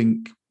I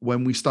think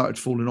when we started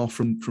falling off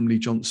from Lee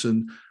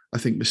Johnson, I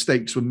think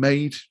mistakes were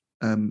made,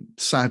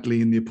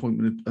 sadly, in the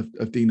appointment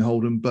of Dean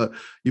Holden. But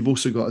you've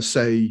also got to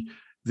say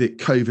that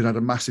COVID had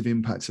a massive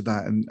impact to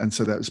that. And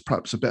so that was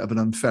perhaps a bit of an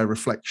unfair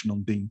reflection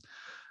on Dean.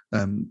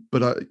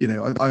 But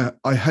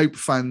I hope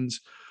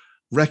fans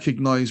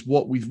recognise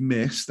what we've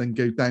missed and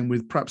go down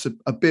with perhaps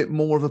a bit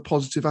more of a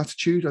positive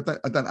attitude. I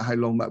don't know how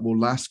long that will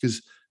last,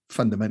 because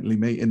fundamentally,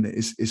 mate,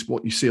 is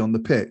what you see on the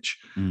pitch.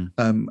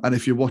 And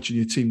if you're watching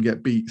your team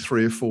get beat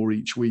 3 or 4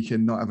 each week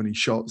and not have any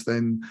shots,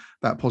 then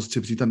that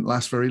positivity doesn't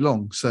last very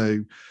long.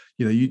 So,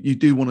 you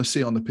do want to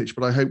see it on the pitch,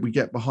 but I hope we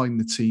get behind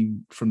the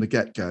team from the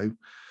get-go.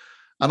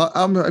 And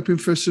I'm hoping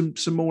for some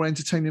more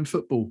entertaining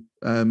football.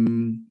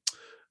 And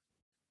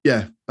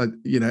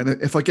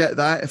if I get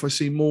that, if I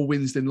see more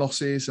wins than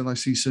losses, and I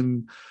see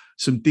some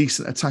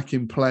decent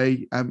attacking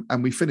play,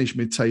 and we finish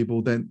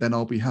mid-table, then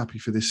I'll be happy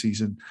for this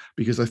season,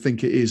 because I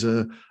think it is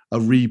a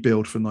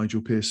rebuild for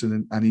Nigel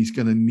Pearson, and he's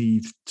going to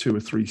need 2 or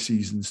 3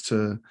 seasons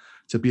to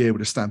be able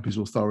to stamp his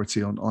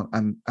authority on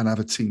and have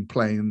a team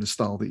playing in the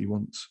style that he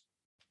wants.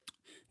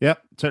 Yeah,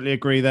 totally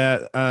agree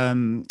there.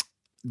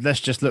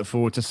 Let's just look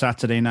forward to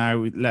Saturday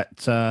now.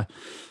 Let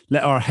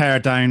our hair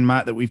down,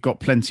 Matt, that we've got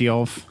plenty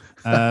of.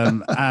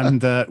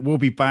 And we'll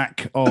be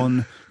back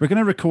on. We're going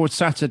to record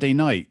Saturday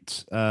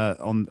night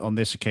on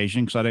this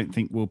occasion, because I don't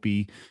think we'll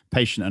be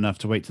patient enough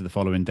to wait till the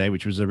following day,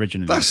 which was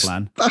originally the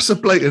plan. That's a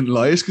blatant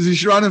lie, because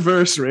it's your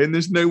anniversary and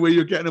there's no way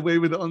you're getting away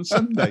with it on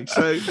Sunday.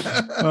 So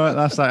well,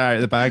 that's that out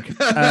of the bag.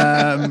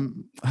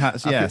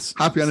 Yes,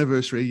 happy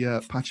anniversary,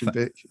 Patch and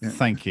Vic. Yeah.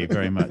 Thank you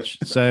very much.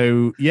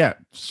 So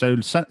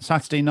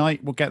Saturday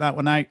night we'll get that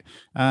one out,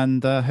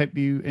 and hope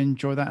you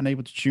enjoy that and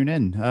able to tune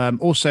in.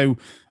 Also,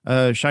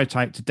 shout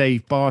out to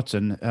Dave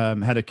Barton,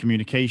 head of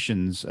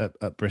communications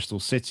at Bristol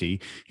City.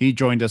 He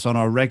joined us on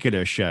our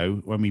regular show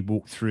when we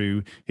walked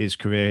through his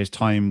career, his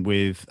time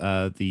with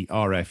the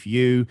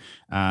RFU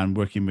and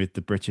working with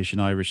the British and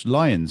Irish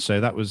Lions. So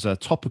that was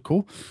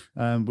topical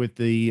with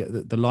the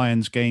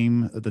Lions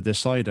game, the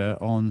decider,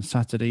 on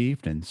Saturday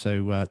evening.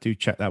 So do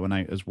check that one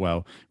out as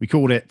well. We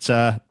called it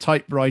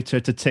typewriter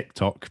to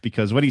TikTok,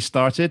 because when he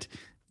started,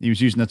 he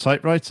was using a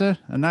typewriter,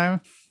 and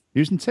now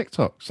using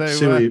TikTok. So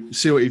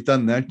see what you've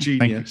done there.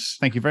 Genius.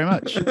 Thank you very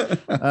much.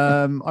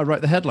 I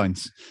write the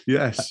headlines.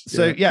 Yes.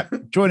 So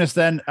join us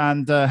then,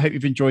 and hope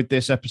you've enjoyed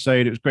this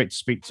episode. It was great to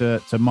speak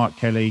to Mark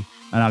Kelly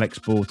and Alex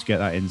Ball to get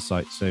that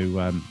insight. So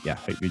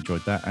hope you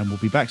enjoyed that, and we'll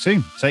be back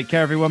soon. Take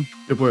care, everyone.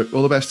 Good work.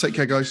 All the best. Take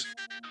care, guys.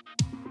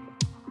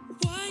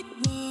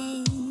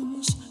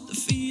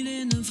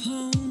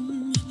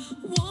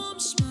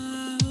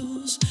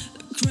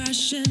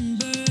 And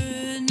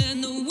burn,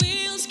 and the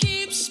wheels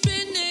keep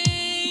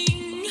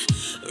spinning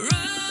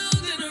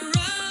round and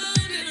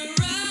around and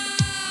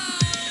around.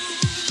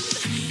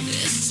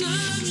 This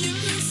time you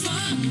can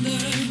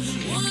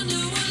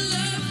wonder what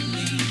love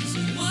means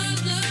and what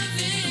love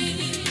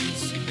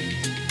is.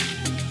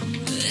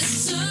 This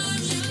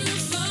time you can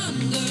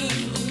wonder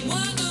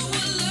what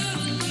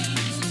love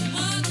means and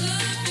what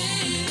love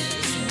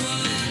is.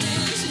 What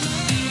is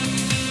love?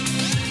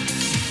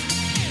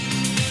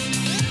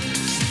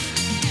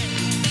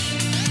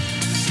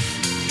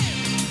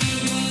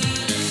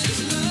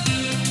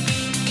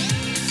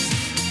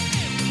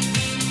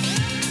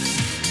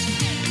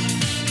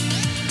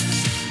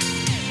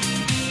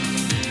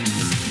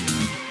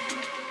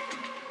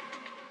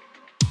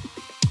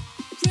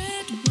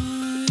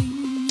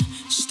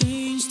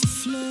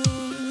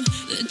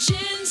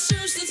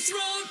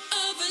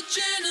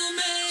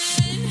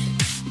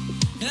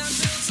 I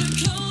built a